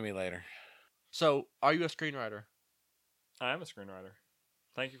be come to me later. So, are you a screenwriter? I am a screenwriter.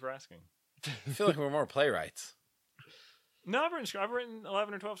 Thank you for asking. I feel like we're more playwrights. No, I've written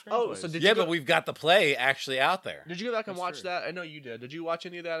 11 or 12 screenplays. Oh, so did Yeah, you go, but we've got the play actually out there. did you go back and That's watch true. that? I know you did. Did you watch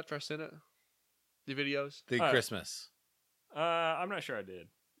any of that after I sent it? The videos? The Oh. Christmas. I'm not sure I did.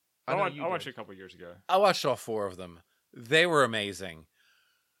 I know I you watched did. it a couple years ago. I watched all 4 of them. They were amazing.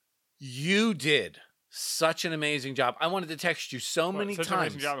 You did such an amazing job. I wanted to text you so many Such times. an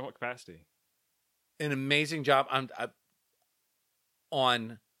amazing job in what capacity? An amazing job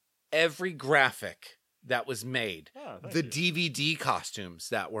on every graphic that was made. Oh, thank The you. DVD costumes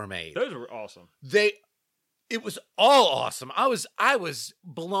that were made. Those were awesome. It was all awesome. I was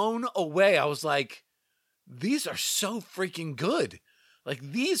blown away. I was like, these are so freaking good. Like,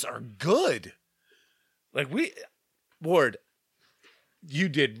 these are good. Like, Ward, you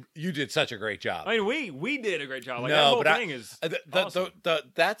did such a great job. I mean, we did a great job. Like, No, that whole but thing is the awesome.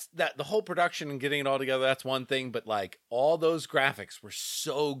 the whole production and getting it all together, that's one thing, but like all those graphics were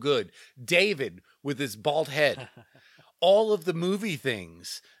so good. David with his bald head, all of the movie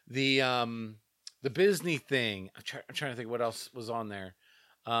things, the Disney thing. I'm trying to think what else was on there.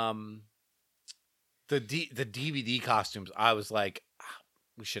 The DVD costumes. I was like,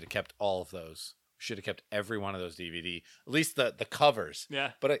 we should have kept all of those. We should have kept every one of those DVD, at least the covers.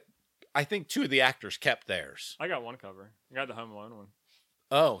 Yeah, But I think 2 of the actors kept theirs. I got one cover. I got the Home Alone one.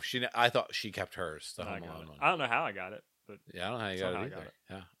 Oh, I thought she kept hers, the I Home got Alone it. one. I don't know how I got it, but Yeah, I don't know how you got Somehow it I either. got it.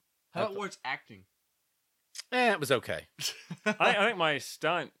 Yeah. How about Ward's acting? It was okay. I think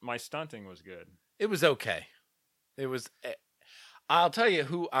my stunting was good. It was okay. It was. I'll tell you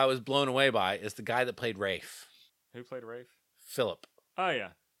who I was blown away by is the guy that played Rafe, Who played Rafe? Philip. Oh yeah,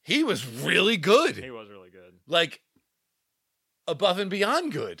 He was really good. he was really good. Like above and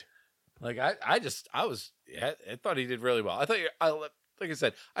beyond good. Like I thought he did really well. I thought like I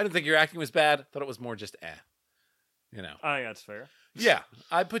said, I didn't think your acting was bad. I thought it was more just you know. I think that's fair. Yeah,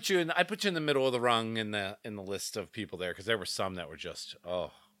 I put you in the middle of the rung in the list of people there because there were some that were just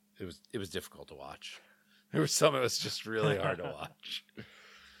it was difficult to watch. There were some that was just really hard to watch.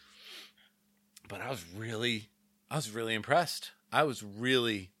 But I was really impressed. I was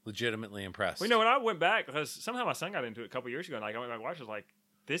really legitimately impressed. Well, you know, when I went back, because somehow my son got into it a couple years ago, and like I went back and watched, I was like,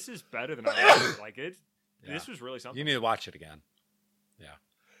 this is better than I remember. Like this was really something. You need to watch it again.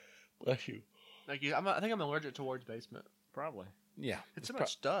 Bless you. Thank you. I think I'm allergic towards basement. Probably. Yeah, It's so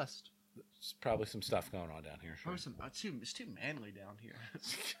much dust. there's probably some stuff going on down here. Sure. Probably it's too manly down here.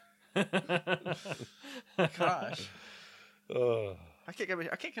 Gosh. I can't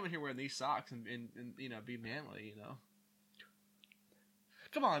come in here wearing these socks and be manly,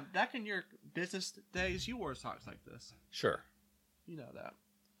 Come on, back in your business days, you wore socks like this. Sure. You know that.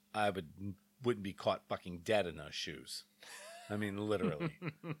 I wouldn't be caught fucking dead in those shoes. I mean, literally.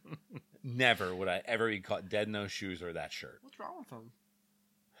 Never would I ever be caught dead in those shoes or that shirt. What's wrong with them?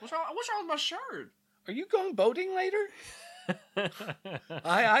 What's wrong with my shirt? Are you going boating later?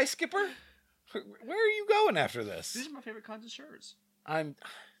 Aye, skipper. Where are you going after this? These are my favorite kinds of shirts. I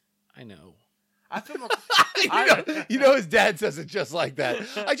know. I feel more. you know his dad says it just like that.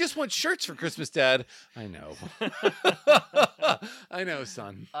 I just want shirts for Christmas, Dad. I know. I know,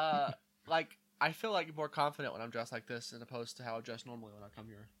 son. Like I feel like more confident when I'm dressed like this, as opposed to how I dress normally when I come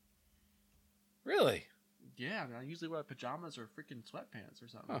here. Really? Yeah, I mean, I usually wear pajamas or freaking sweatpants or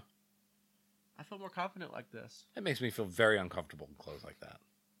something. Huh. I feel more confident like this. That makes me feel very uncomfortable in clothes like that.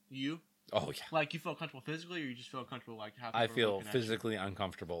 You? Oh yeah. Like you feel comfortable physically, or you just feel comfortable like how I people are feel looking at you? physically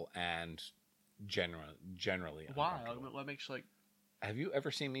uncomfortable and generally Why? uncomfortable. What makes you like? Have you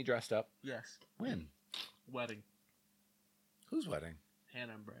ever seen me dressed up? Yes. When? Wedding. Whose wedding?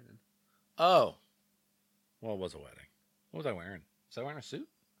 Hannah and Brandon. Oh. Well, it was a wedding. What was I wearing? Was I wearing a suit?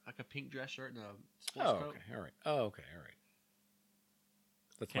 Like a pink dress shirt and a sports Oh, coat. okay. All right. Oh, okay. All right.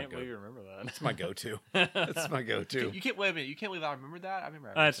 That's Can't my believe go. you remember that. That's my go-to. That's my go-to. You can't wait a minute. You can't believe I remember that. I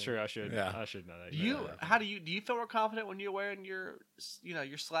remember. That's everything. true. I should. Yeah. I should know that. Do you feel more confident when you're wearing your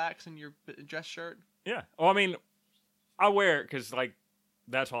your slacks and your dress shirt? Yeah. Well, I mean, I wear it because like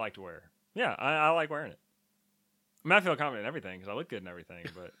that's what I like to wear. Yeah, I like wearing it. I mean, I feel confident in everything because I look good in everything,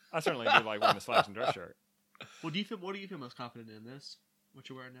 but I certainly do like wearing the slacks and dress shirt. Well, what do you feel most confident in this? What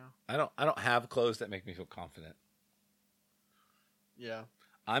you're wearing now? I don't have clothes that make me feel confident. Yeah.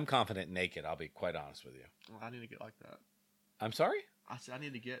 I'm confident naked. I'll be quite honest with you. Well, I need to get like that. I'm sorry? I said I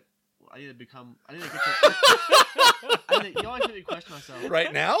need to get I need to become. I need to get to. You always make me question myself.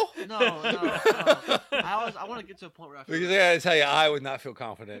 Right now? No. I want to get to a point where I feel. Because I gotta tell you, I would not feel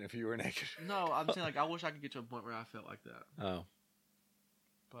confident if you were naked. No, I'm saying like I wish I could get to a point where I felt like that. Oh.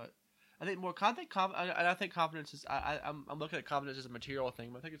 But I think more. I think confidence is. I'm looking at confidence as a material thing,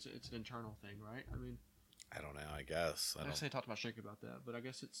 but I think it's an internal thing, right? I mean, I don't know. I guess. I say talk to my shrink about that, but I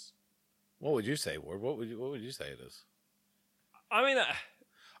guess it's. What would you say, Ward? What would you say it is? I mean,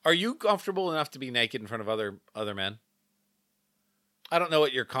 are you comfortable enough to be naked in front of other men? I don't know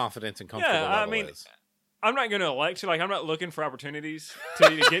what your confidence and comfortable level is. I'm not going to elect to. Like, I'm not looking for opportunities to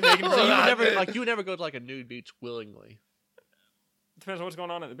get naked. So you would never go to like a nude beach willingly. Depends on what's going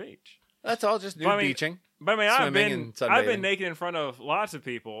on at the beach. That's all just nude beaching. But I mean, I've been naked in front of lots of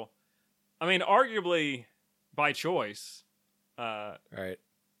people. I mean, arguably by choice. Right.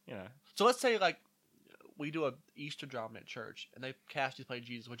 You know. So let's say like we do a Easter drama at church, and they cast you to play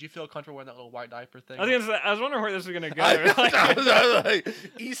Jesus. Would you feel comfortable wearing that little white diaper thing? I was wondering where this was going to go. I was like,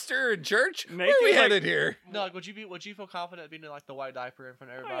 Easter in church? Naked, where are we headed here? No, like, would you feel confident being in like the white diaper in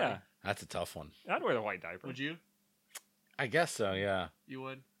front of everybody? Oh, yeah. That's a tough one. I'd wear the white diaper. Would you? I guess so. Yeah. You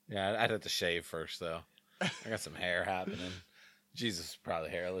would. Yeah, I'd have to shave first though. I got some hair happening. Jesus is probably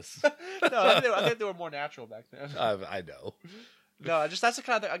hairless. No, I think they were more natural back then. I know. No, that's the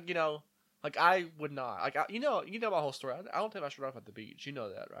kind of thing, like I would not. Like you know my whole story. I don't take my shirt off at the beach. You know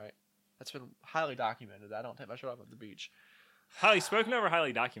that, right? That's been highly documented. I don't take my shirt off at the beach. Highly spoken of or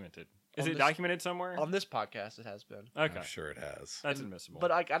highly documented? Is it documented somewhere? On this podcast, it has been. Okay, I'm sure it has. That's admissible.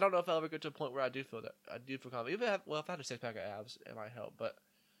 But I don't know if I'll ever get to a point where I do feel that. I do feel confident. If I had a 6-pack of abs, it might help. But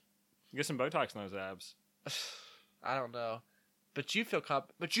get some Botox in those abs. I don't know. But you feel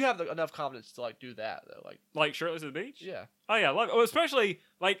but you have enough confidence to like do that though, like shirtless at the beach. Yeah. Oh yeah, especially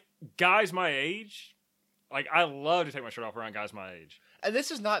like guys my age. Like I love to take my shirt off around guys my age. And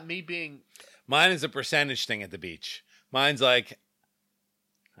this is not me being. Mine is a percentage thing at the beach. Mine's like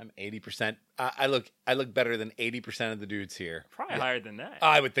I'm 80%. I look better than 80% of the dudes here. Probably higher than that.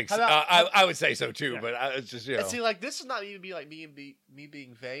 I would think so. I would say so too. Yeah. But it's just And see, like this is not even me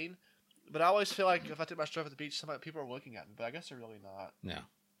being vain. But I always feel like if I take my shirt off at the beach, some people are looking at me. But I guess they're really not. No,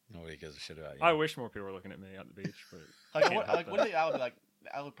 nobody gives a shit about you. I wish more people were looking at me at the beach. But what do you think I would be like?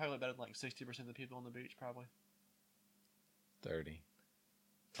 I would probably look better than like 60% of the people on the beach, probably. 35%.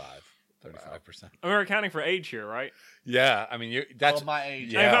 I mean, we're accounting for age here, right? Yeah, I mean, that's my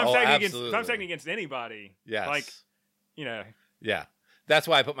age. Yeah, if I'm stacking against anybody, yes. like, you know, yeah, that's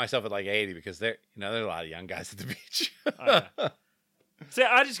why I put myself at like 80 because there are a lot of young guys at the beach. See,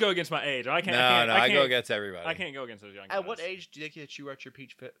 I just go against my age. I can't. I go against everybody. I can't go against those young guys. At what age do you think that you were at your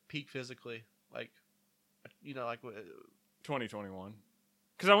peak physically? Like, like 2021.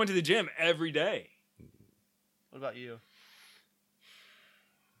 Because I went to the gym every day. What about you?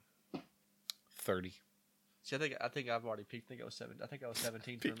 30. See, I think I've already peaked. I think I was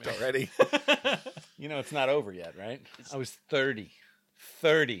 17 for peaked me already. It's not over yet, right? I was 30.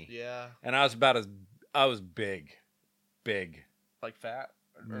 30. Yeah. And I was big. Like fat?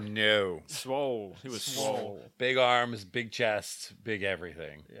 No. Swole. He was swole. Big arms, big chest, big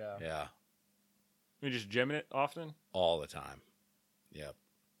everything. Yeah. Yeah. You just gymming it often? All the time. Yep.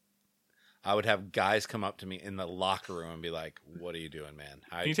 I would have guys come up to me in the locker room and be like, "What are you doing, man?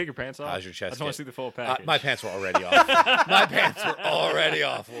 Can you take your pants off? How's your chest? I just want to see the full package." My pants were already off. My pants were already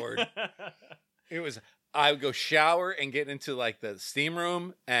off, Ward. I would go shower and get into like the steam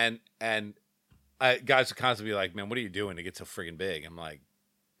room and guys would constantly be like, "Man, what are you doing to get so friggin' big?" I'm like,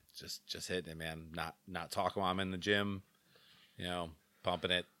 just hitting it, man. Not talking while I'm in the gym,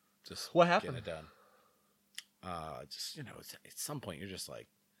 pumping it. Just what happened? Getting it done. At some point you're just like,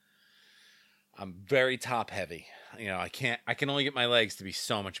 I'm very top heavy. I can only get my legs to be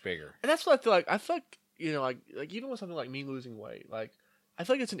so much bigger. And that's what I feel like. I feel like, like even with something like me losing weight, like I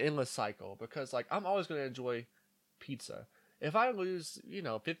feel like it's an endless cycle because like I'm always going to enjoy pizza. If I lose,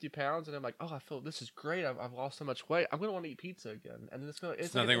 50 pounds and I'm like, oh, I feel this is great. I've lost so much weight. I'm going to want to eat pizza again. And it's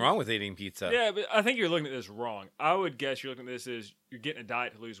There's nothing wrong with eating pizza. Yeah, but I think you're looking at this wrong. I would guess you're looking at this as you're getting a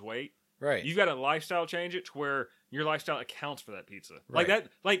diet to lose weight. Right. You've got to lifestyle change it to where your lifestyle accounts for that pizza. Right. Like that.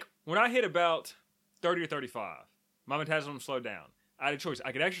 Like when I hit about 30 or 35, my metabolism slowed down. I had a choice.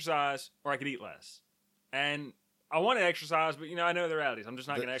 I could exercise or I could eat less. And I want to exercise, but I know the realities. I'm just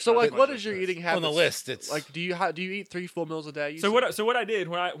not going to exercise. So like, what is your eating habits? On the list, it's like, do you eat 3 full meals a day? So what I did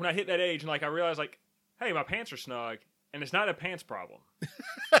when I hit that age and like I realized like, hey, my pants are snug and it's not a pants problem.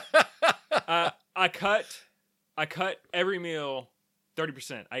 I cut every meal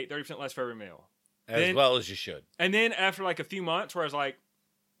 30%. I ate 30% less for every meal. As well as you should. And then after like a few months where I was like,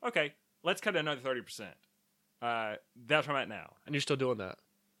 okay, let's cut another 30%. That's where I'm at now. And you're still doing that?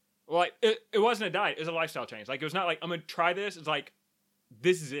 like it wasn't a diet. It was a lifestyle change. Like it was not like I'm gonna try this. It's like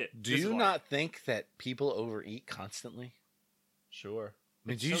this is it. Do This is you life. not think that people overeat constantly? Sure. I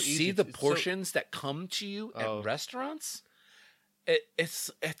mean, It's do you so see easy. the It's so- portions that come to you Oh. at restaurants?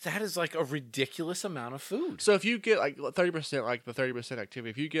 That is like a ridiculous amount of food. So if you get like 30%, like the 30% activity,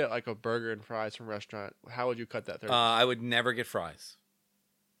 if you get like a burger and fries from a restaurant, how would you cut that 30%? I would never get fries.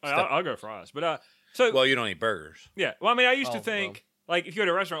 I'll go fries. But so Well, you don't eat burgers. yeah. Well, I mean, I used to Oh, think like if you go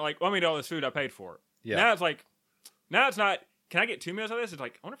to a restaurant, like, well, I mean, all this food I paid for it. Yeah. Now it's like, now it's not. Can I get 2 meals out of this? It's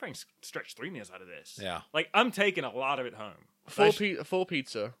like I wonder if I can stretch 3 meals out of this. Yeah. Like I'm taking a lot of it home. Full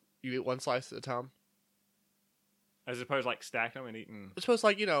pizza, you eat one slice at a time. As opposed to like stacking them and eating. It's supposed to,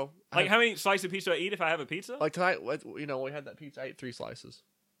 like, you know, Like how many slices of pizza do I eat if I have a pizza? like tonight, you know, when we had that pizza, I ate 3 slices.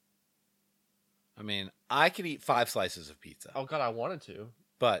 I mean, I could eat 5 slices of pizza, Oh God, I wanted to.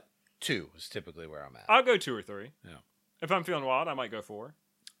 but 2 is typically where I'm at. I'll go 2 or 3. Yeah. If I'm feeling wild, I might go 4.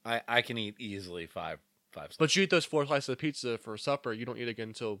 I can eat easily 5 slices. But you eat those 4 slices of pizza for supper. You don't eat again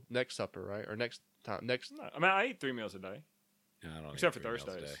until next supper, right? Or next time. Next. No, I mean, I eat 3 meals a day. Yeah, I don't Except eat for 3 meals a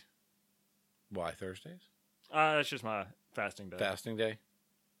Thursdays. day. Why Thursdays? That's just my fasting day. Fasting day?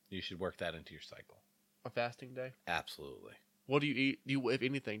 You should work that into your cycle. A fasting day. Absolutely. What do you eat? Do you, if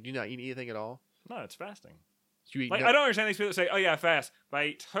anything, do you not eat anything at all? No, it's fasting. Do you eat? Like no- I don't understand these people that say, "Oh yeah, I fast." But I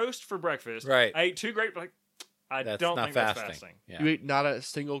eat toast for breakfast. Right. I ate 2 grapes. Like I That's don't not think fasting. that's fasting. Yeah. You eat not a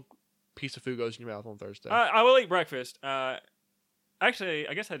single piece of food goes in your mouth on Thursday. I will eat breakfast. Actually,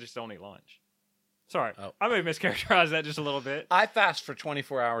 I guess I just don't eat lunch. Sorry, Oh. I may have mischaracterized that just a little bit. I fast for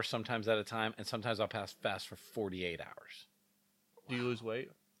 24 hours sometimes at a time, and sometimes I'll fast for 48 hours. Do you lose weight?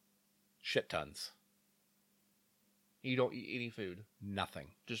 Shit tons. You don't eat any food, Nothing.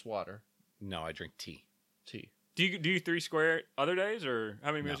 just water, No, I drink tea. tea. Do you 3 square other days, or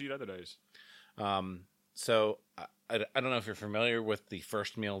how many meals No. do you eat other days? So I don't know if you're familiar with the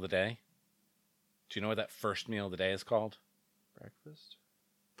first meal of the day. Do you know what that first meal of the day is called? Breakfast,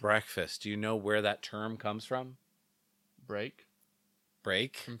 Breakfast. Do you know where that term comes from? break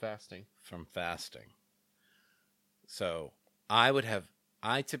Break from fasting. from fasting. So I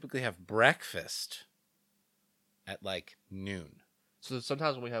typically have breakfast at like noon. So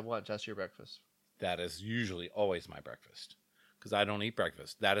sometimes when we have lunch, that's your breakfast. That is usually always my breakfast because I don't eat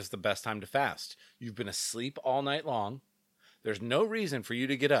breakfast. That is the best time to fast. You've been asleep all night long. There's no reason for you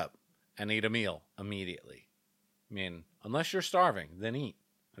to get up and eat a meal immediately. I mean, unless you're starving, then eat.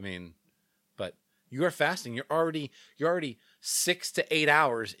 I mean, but you are fasting. You're already 6 to 8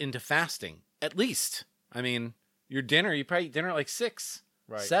 hours into fasting at least. I mean, your dinner, you probably eat dinner at like 6,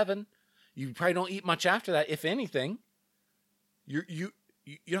 Right. 7. You probably don't eat much after that, if anything. You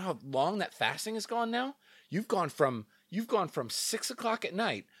know how long that fasting has gone now? You've gone from 6 o'clock at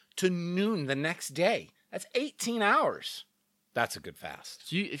night to noon the next day. That's 18 hours. That's a good fast.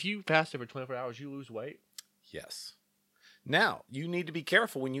 So if you fast for 24 hours, you lose weight. Yes. Now, you need to be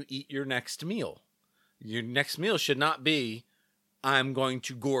careful when you eat your next meal. Your next meal should not be, I'm going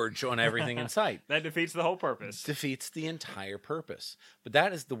to gorge on everything in sight. That defeats the whole purpose. Defeats the entire purpose. But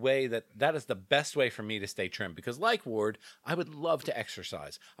that is the best way for me to stay trim, because like Ward, I would love to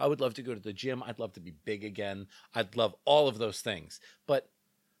exercise. I would love to go to the gym. I'd love to be big again. I'd love all of those things. But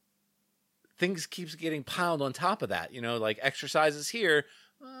things keeps getting piled on top of that. You know, like exercises here.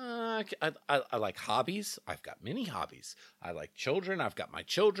 I like hobbies. I've got many hobbies. I like children. I've got my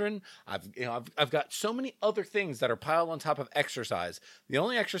children. I've got so many other things that are piled on top of exercise. The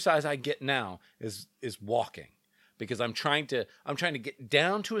only exercise I get now is walking, because I'm trying to get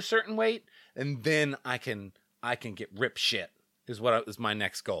down to a certain weight, and then I can get rip shit. Is my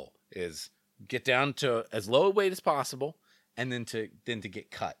next goal, is get down to as low a weight as possible, and then to get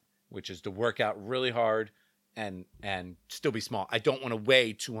cut, which is to work out really hard and still be small. I don't want to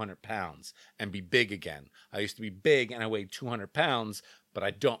weigh 200 pounds and be big again. I used to be big and I weighed 200 pounds,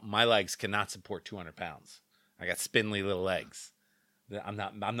 but my legs cannot support 200 pounds. I got spindly little legs. I'm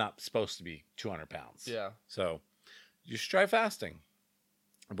not supposed to be 200 pounds. Yeah. So you should try fasting.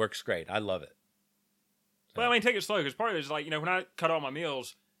 It works great. I love it. Well, I mean, take it slow, because part of it is like, when I cut all my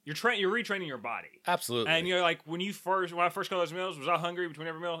meals, you're retraining your body. Absolutely. And like when I first cut those meals, was I hungry between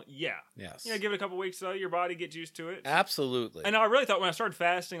every meal? Yeah. Yes. Give it a couple weeks though, your body gets used to it. Absolutely. And I really thought when I started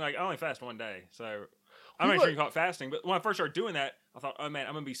fasting, like I only fast one day, so I'm not sure you call it fasting. But when I first started doing that, I thought, oh man,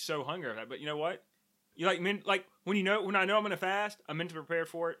 I'm gonna be so hungry of that. But you know what? You when I know I'm gonna fast, I'm mentally prepared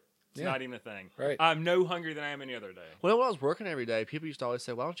for it. It's not even a thing. Right. I'm no hungrier than I am any other day. Well, when I was working every day, people used to always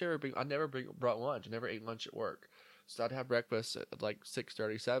say, "Why don't you ever bring?" I never brought lunch. I never ate lunch at work, so I'd have breakfast at like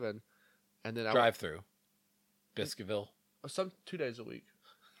 6:37, and then drive through Biscuitville. some 2 days a week.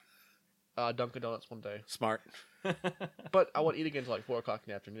 Dunkin' Donuts one day. Smart. But I won't eat again until like 4 o'clock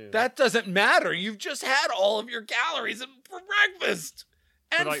in the afternoon. That doesn't matter. You've just had all of your calories for breakfast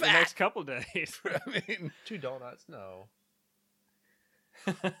For and like fat. the next couple days. I mean, 2 donuts? No.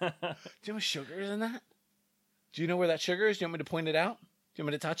 do you know what sugar is in that? Do you know where that sugar is? Do you want me to point it out? Do you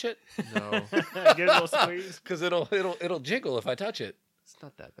want me to touch it? No. Give it a little squeeze. Because it'll jiggle if I touch it. It's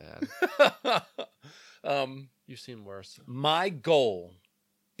not that bad. You've seen worse. My goal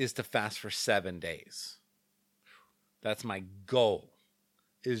is to fast for 7 days. That's my goal.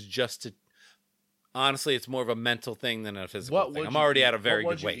 Is just to. Honestly, it's more of a mental thing than a physical thing. I'm already at a very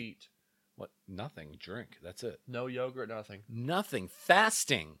good weight. Eat? What? Nothing. Drink. That's it. No yogurt, nothing. Nothing.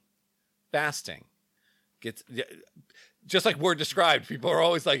 Fasting. Gets just like we're described. People are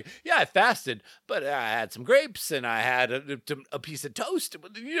always like, "Yeah, I fasted, but I had some grapes and I had a piece of toast."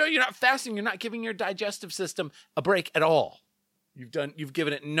 You're not fasting. You're not giving your digestive system a break at all. You've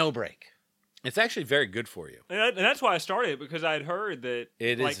given it no break. It's actually very good for you. And that's why I started, because I had heard that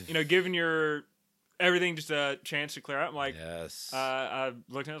giving your everything just a chance to clear out. I'm like, yes. I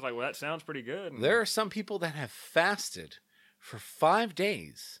looked at it, I was like, well, that sounds pretty good. And There are some people that have fasted for 5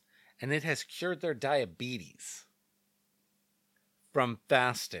 days, and it has cured their diabetes from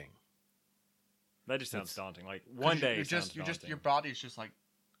fasting. that just sounds daunting. Like one day, Your body's just like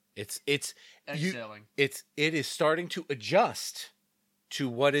It's exhaling. it is starting to adjust to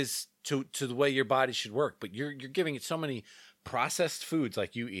what is to the way your body should work. But you're giving it so many processed foods.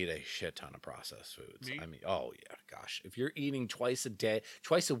 Like, you eat a shit ton of processed foods. Me? I mean, oh yeah, gosh, if you're eating twice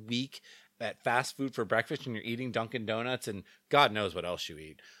a week at fast food for breakfast, and you're eating Dunkin' Donuts and God knows what else you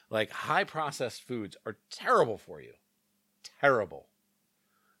eat, like, high processed foods are terrible for you. Terrible,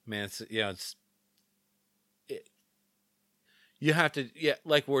 man. You have to,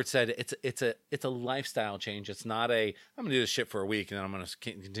 like Ward said, it's a lifestyle change. It's not I'm going to do this shit for a week and then I'm going to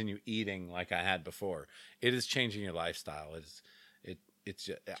continue eating like I had before. It is changing your lifestyle. It's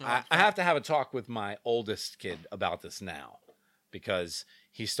just, I have to have a talk with my oldest kid about this now, because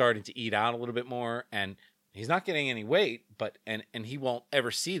he's starting to eat out a little bit more, and he's not getting any weight, but and he won't ever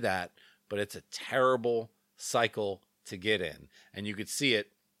see that, but it's a terrible cycle to get in, and you could see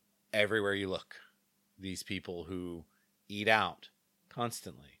it everywhere you look. These people who eat out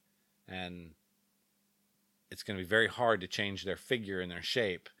constantly, and it's going to be very hard to change their figure and their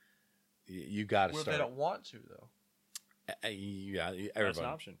shape. You got to start. They don't want to, though. Yeah, everybody. That's an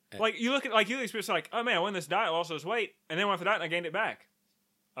option. Like, you look at you experience like, oh man, I went this diet, I lost this weight, and then went for the diet and I gained it back.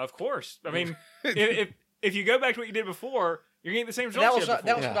 Of course. I mean, if you go back to what you did before, you're getting the same results.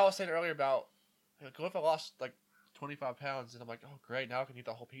 That was what I was saying earlier about, like, what if I lost like 25 pounds and I'm like, oh great, now I can eat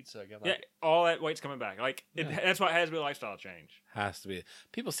the whole pizza again. Like, all that weight's coming back. Like, that's why it has to be a lifestyle change. Has to be.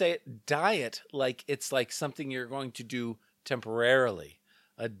 People say diet like it's like something you're going to do temporarily.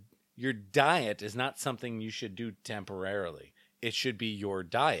 Your diet is not something you should do temporarily. It should be your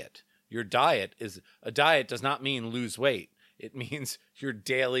diet. Your diet does not mean lose weight. It means your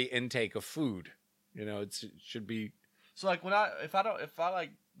daily intake of food. It should be. So like if I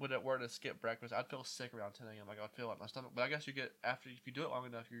were to skip breakfast, I'd feel sick around 10 a.m. Like, I'd feel like my stomach. But I guess if you do it long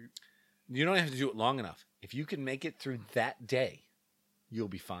enough, you don't have to do it long enough. If you can make it through that day, you'll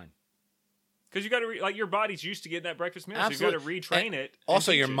be fine. Because you got to your body's used to getting that breakfast meal, Absolutely. So you got to retrain it.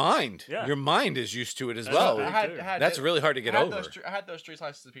 Also, your mind. Yeah. Your mind is used to it as well. That's really hard to get over. I had those 3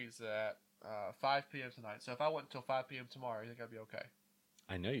 slices of pizza at 5 p.m. tonight. So if I went until 5 p.m. tomorrow, you think I'd be okay?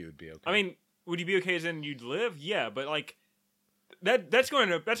 I know you would be okay. I mean, would you be okay as in you'd live? Yeah, but like that's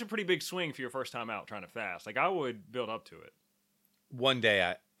a pretty big swing for your first time out trying to fast. Like, I would build up to it. One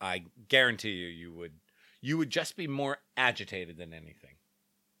day, I guarantee you would just be more agitated than anything.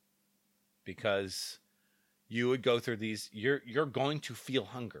 Because you would go through these, you're going to feel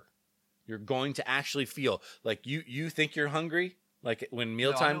hunger. You're going to actually feel like you think you're hungry, like when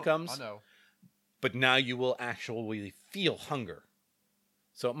mealtime comes. I know. But now you will actually feel hunger.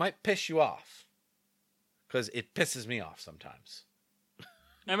 So it might piss you off. Because it pisses me off sometimes.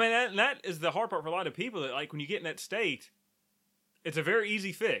 I mean, that is the hard part for a lot of people. That, like, when you get in that state, it's a very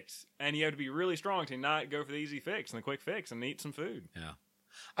easy fix. And you have to be really strong to not go for the easy fix and the quick fix and eat some food. Yeah.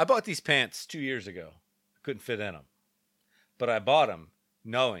 I bought these pants 2 years ago. I couldn't fit in them. But I bought them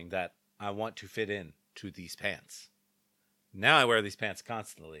knowing that I want to fit in to these pants. Now I wear these pants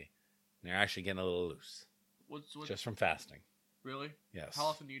constantly. And they're actually getting a little loose. What's just from fasting. Really? Yes. How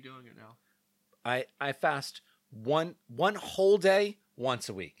often are you doing it now? I fast one whole day once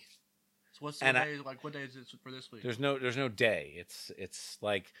a week. So what's the day? What day is it for this week? There's no day. It's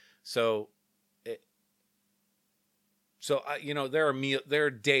like, so So there are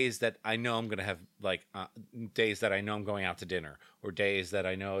days that I know I'm gonna have like days that I know I'm going out to dinner, or days that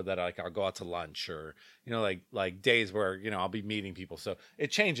I know that like I'll go out to lunch, or like days where I'll be meeting people. So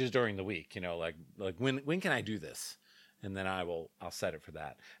it changes during the week. Like when can I do this, and then I'll set it for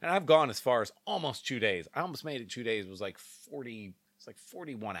that. And I've gone as far as almost 2 days. I almost made it 2 days. It was like 40. It's like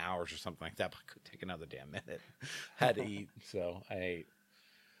 41 hours or something like that. But I could take another damn minute. Had to eat, so I ate.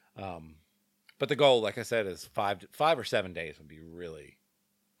 But the goal, like I said, is 5 or 7 days would be really.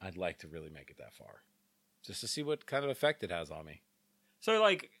 I'd like to really make it that far, just to see what kind of effect it has on me. So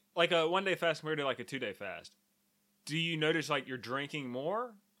like a 1 day fast compared to like a 2 day fast, do you notice like you're drinking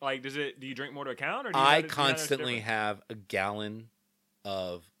more? Like, do you drink more to account? Or I constantly have a gallon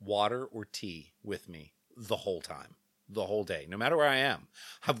of water or tea with me the whole time. The whole day, no matter where I am.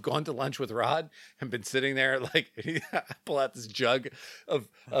 I've gone to lunch with Rod and been sitting there like I pull out this jug of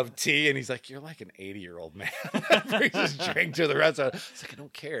tea and he's like, "You're like an 80-year-old man." Brings his drink to the restaurant. It's like, I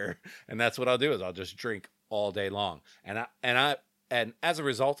don't care. And that's what I'll do is I'll just drink all day long. And as a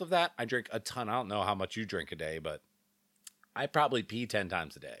result of that, I drink a ton. I don't know how much you drink a day, but I probably pee 10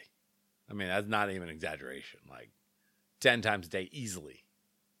 times a day. I mean, that's not even an exaggeration. Like 10 times a day easily.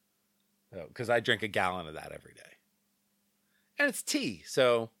 Because I drink a gallon of that every day. And it's tea,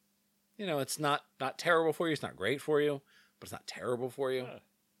 so, it's not terrible for you. It's not great for you, but it's not terrible for you. Yeah.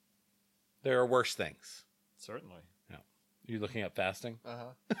 There are worse things. Certainly. Yeah. You looking at fasting?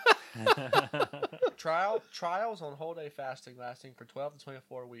 Trials on whole day fasting lasting for 12 to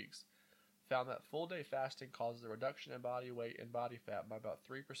 24 weeks found that full day fasting causes a reduction in body weight and body fat by about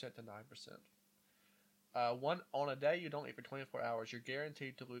 3% to 9%. On a day you don't eat for 24 hours, you're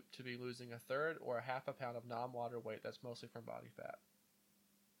guaranteed to be losing a third or a half a pound of non-water weight that's mostly from body fat.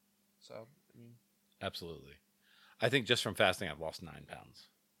 So, I mean... Absolutely. I think just from fasting, I've lost 9 pounds.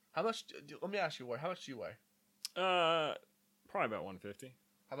 How much... Let me ask you, how much do you weigh? Probably about 150.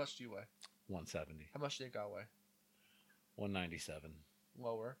 How much do you weigh? 170. How much do you think I weigh? 197.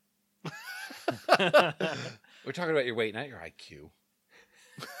 Lower. We're talking about your weight, not your IQ.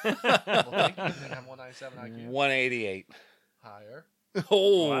 Well, thank you. Then I'm 197 IQ. 188. Higher.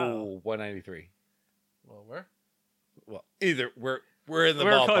 Oh, wow. 193. Lower. Well, either we're in the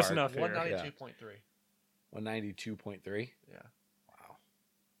We're ballpark. close enough here. 192.3. 192.3. Yeah. Wow.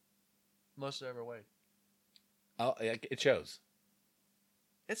 Most I've ever weighed. Oh, yeah, it shows.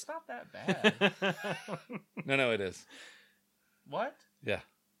 It's not that bad. No, it is. What? Yeah.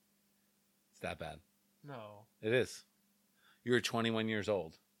 It's that bad. No. It is. You're 21 years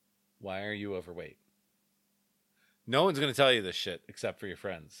old. Why are you overweight? No one's going to tell you this shit except for your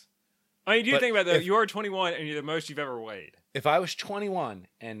friends. I mean, do you But think about that? if- You are 21 and you're the most you've ever weighed. If I was 21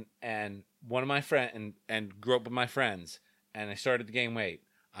 and one of my friend and grew up with my friends and I started to gain weight,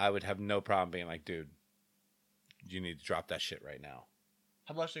 I would have no problem being like, dude, you need to drop that shit right now.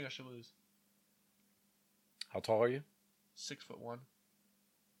 How much do you think I should lose? How tall are you? 6'1".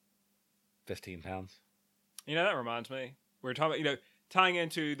 15 pounds. That reminds me. We were talking about, tying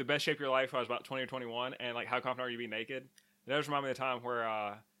into the best shape of your life when I was about 20 or 21 and like how confident are you being naked? That just reminded me of the time where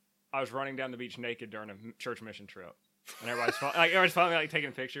I was running down the beach naked during a church mission trip. And everybody's finally like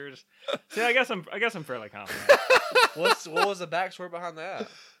taking pictures. See, I guess I'm fairly confident. What was the backstory behind that?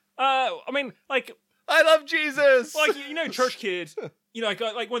 I mean, like, I love Jesus. like church kids. Like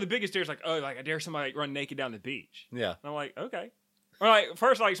one of the biggest dares, like, oh, like I dare somebody like, run naked down the beach. Yeah. And I'm like, okay. Or like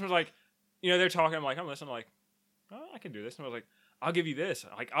first, like someone's like, they're talking. I'm like, I'm listening. I'm like, oh, I can do this. And I was like, I'll give you this.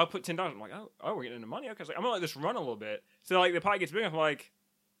 Like, I'll put $10. I'm like, oh, we're getting into money. Okay, so I'm gonna let this run a little bit. So like the pie gets big enough. I'm like,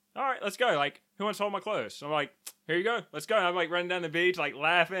 all right, let's go. Like, who wants to hold my clothes? So I'm like, here you go. Let's go. And I'm like running down the beach, like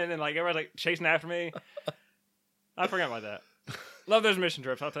laughing, and like everybody's like chasing after me. I forgot about that. Love those mission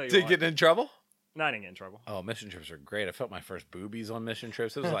trips. I'll tell you. Did you what. get in trouble? No, I didn't get in trouble. Oh, mission trips are great. I felt my first boobies on mission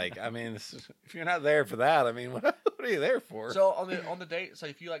trips. It was like, I mean, if you're not there for that, I mean, what are you there for? So on the date, so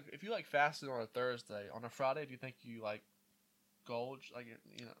if you like fasted on a Thursday, on a Friday, do you think you like gulge like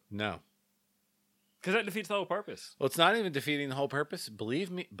No. Because that defeats the whole purpose. Well, it's not even defeating the whole purpose.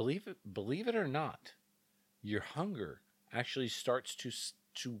 Believe it or not, your hunger actually starts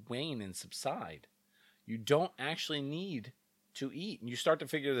to wane and subside. You don't actually need to eat, and you start to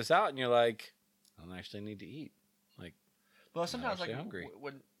figure this out, and you're like, I don't actually need to eat. Like, Well, sometimes actually like hungry.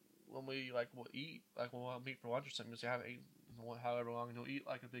 when we like will eat, like when we'll meet for lunch or something, because you haven't eaten however long, and you'll eat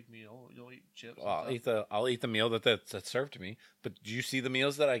like a big meal. You'll eat chips. well, I'll eat the meal that's served to me. But do you see the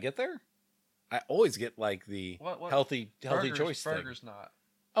meals that I get there? I always get like the What healthy burgers, choice thing. Burgers not.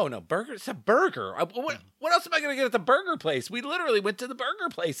 Oh no, burger! It's a burger. What else am I going to get at the burger place? We literally went to the burger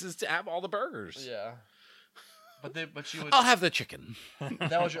places to have all the burgers. Yeah. But you would. I'll have the chicken.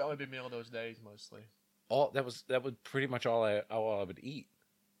 That was your only big meal those days, mostly. that would pretty much all I would eat.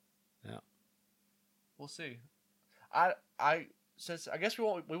 Yeah. We'll see. I guess we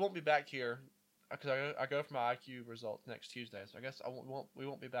won't be back here because I go for my IQ results next Tuesday. So I guess we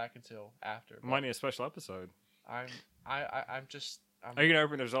won't be back until after. Might need a special episode. I'm Are you gonna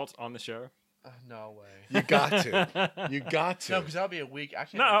open the results on the show? No way. You got to. You got to. No, because that'll be a week.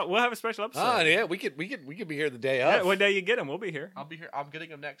 Actually, No, we'll have a special episode. Oh yeah, we could be here the day of. Yeah, what day you get them, we'll be here. I'll be here. I'm getting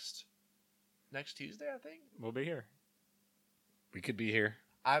them next Tuesday, I think. We'll be here. We could be here.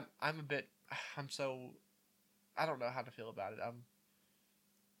 I'm so I don't know how to feel about it.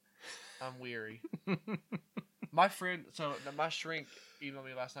 I'm weary. My shrink emailed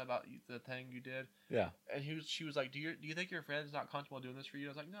me last night about the thing you did. Yeah. And she was like, "Do you think your friend's not comfortable doing this for you?" I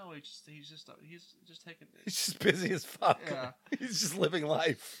was like, "No, he's just taking it. He's just busy as fuck. Yeah. He's just living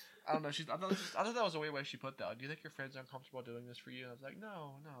life. I don't know. I thought that was a weird way she put that. Do you think your friend's uncomfortable doing this for you? And I was like,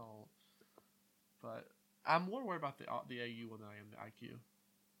 no. But I'm more worried about the AU one than I am the IQ.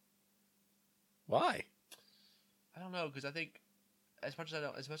 Why? I don't know, because I think as much as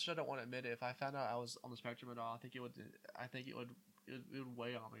I don't want to admit it, if I found out I was on the spectrum at all, I think it would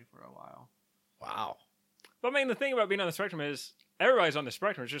weigh on me for a while. Wow. But I mean, the thing about being on the spectrum is everybody's on the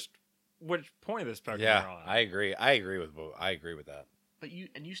spectrum. It's just which point of the spectrum you're on. I agree. I agree with that. But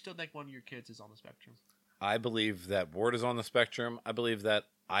you still think one of your kids is on the spectrum? I believe that Ward is on the spectrum. I believe that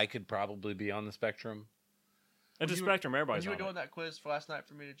I could probably be on the spectrum. It's a spectrum. Everybody's when on you were doing it. that quiz for last night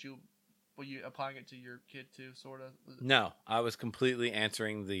for me, were you applying it to your kid too, sort of? No, I was completely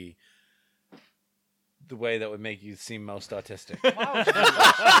answering the way that would make you seem most autistic. Why would you do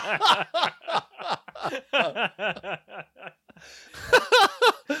that?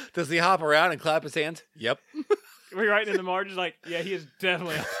 Does he hop around and clap his hands? Yep. We're writing in the margins like, yeah, he is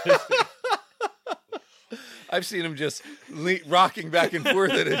definitely autistic. I've seen him just rocking back and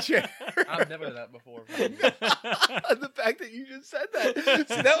forth in a chair. I've never done that before. The fact that you just said that.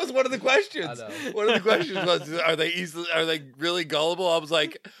 See, that was one of the questions. I know. One of the questions was, are they really gullible? I was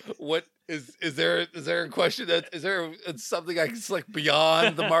like, what is there a question is there something I can select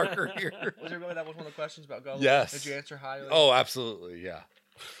beyond the marker here? Was it really that was one of the questions about gullible? Yes. Did you answer highly? Oh, absolutely, yeah.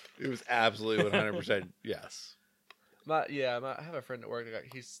 It was absolutely 100% yes. I have a friend at work.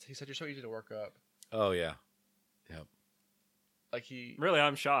 He said you're so easy to work up. Oh yeah. Yep. Like he Really,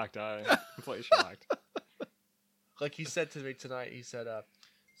 I'm shocked. I'm completely shocked. like he said to me tonight. He said,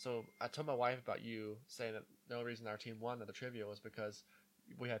 "So I told my wife about you, saying that the only reason our team won at the trivia was because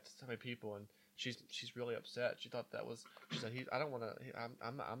we had so many people, and she's really upset. She thought that was. She said, I don't want to.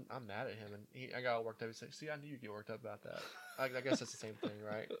 I'm mad at him, and I got all worked up. He said, see, I knew you'd get worked up about that. I guess that's the same thing,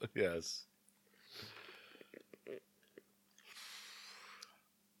 right? Yes.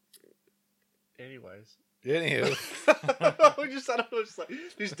 Anyways. Anywho. we just like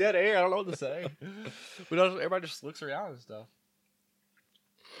just dead air. I don't know what to say. Everybody just looks around and stuff.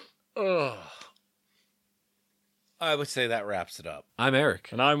 Ugh. I would say that wraps it up. I'm Eric.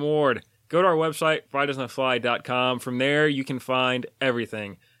 And I'm Ward. Go to our website, FridaySNotFly.com. From there, you can find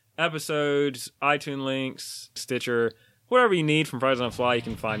everything. Episodes, iTunes links, Stitcher, whatever you need from Fridays on the Fly, you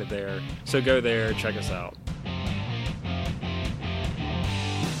can find it there. So go there, check us out.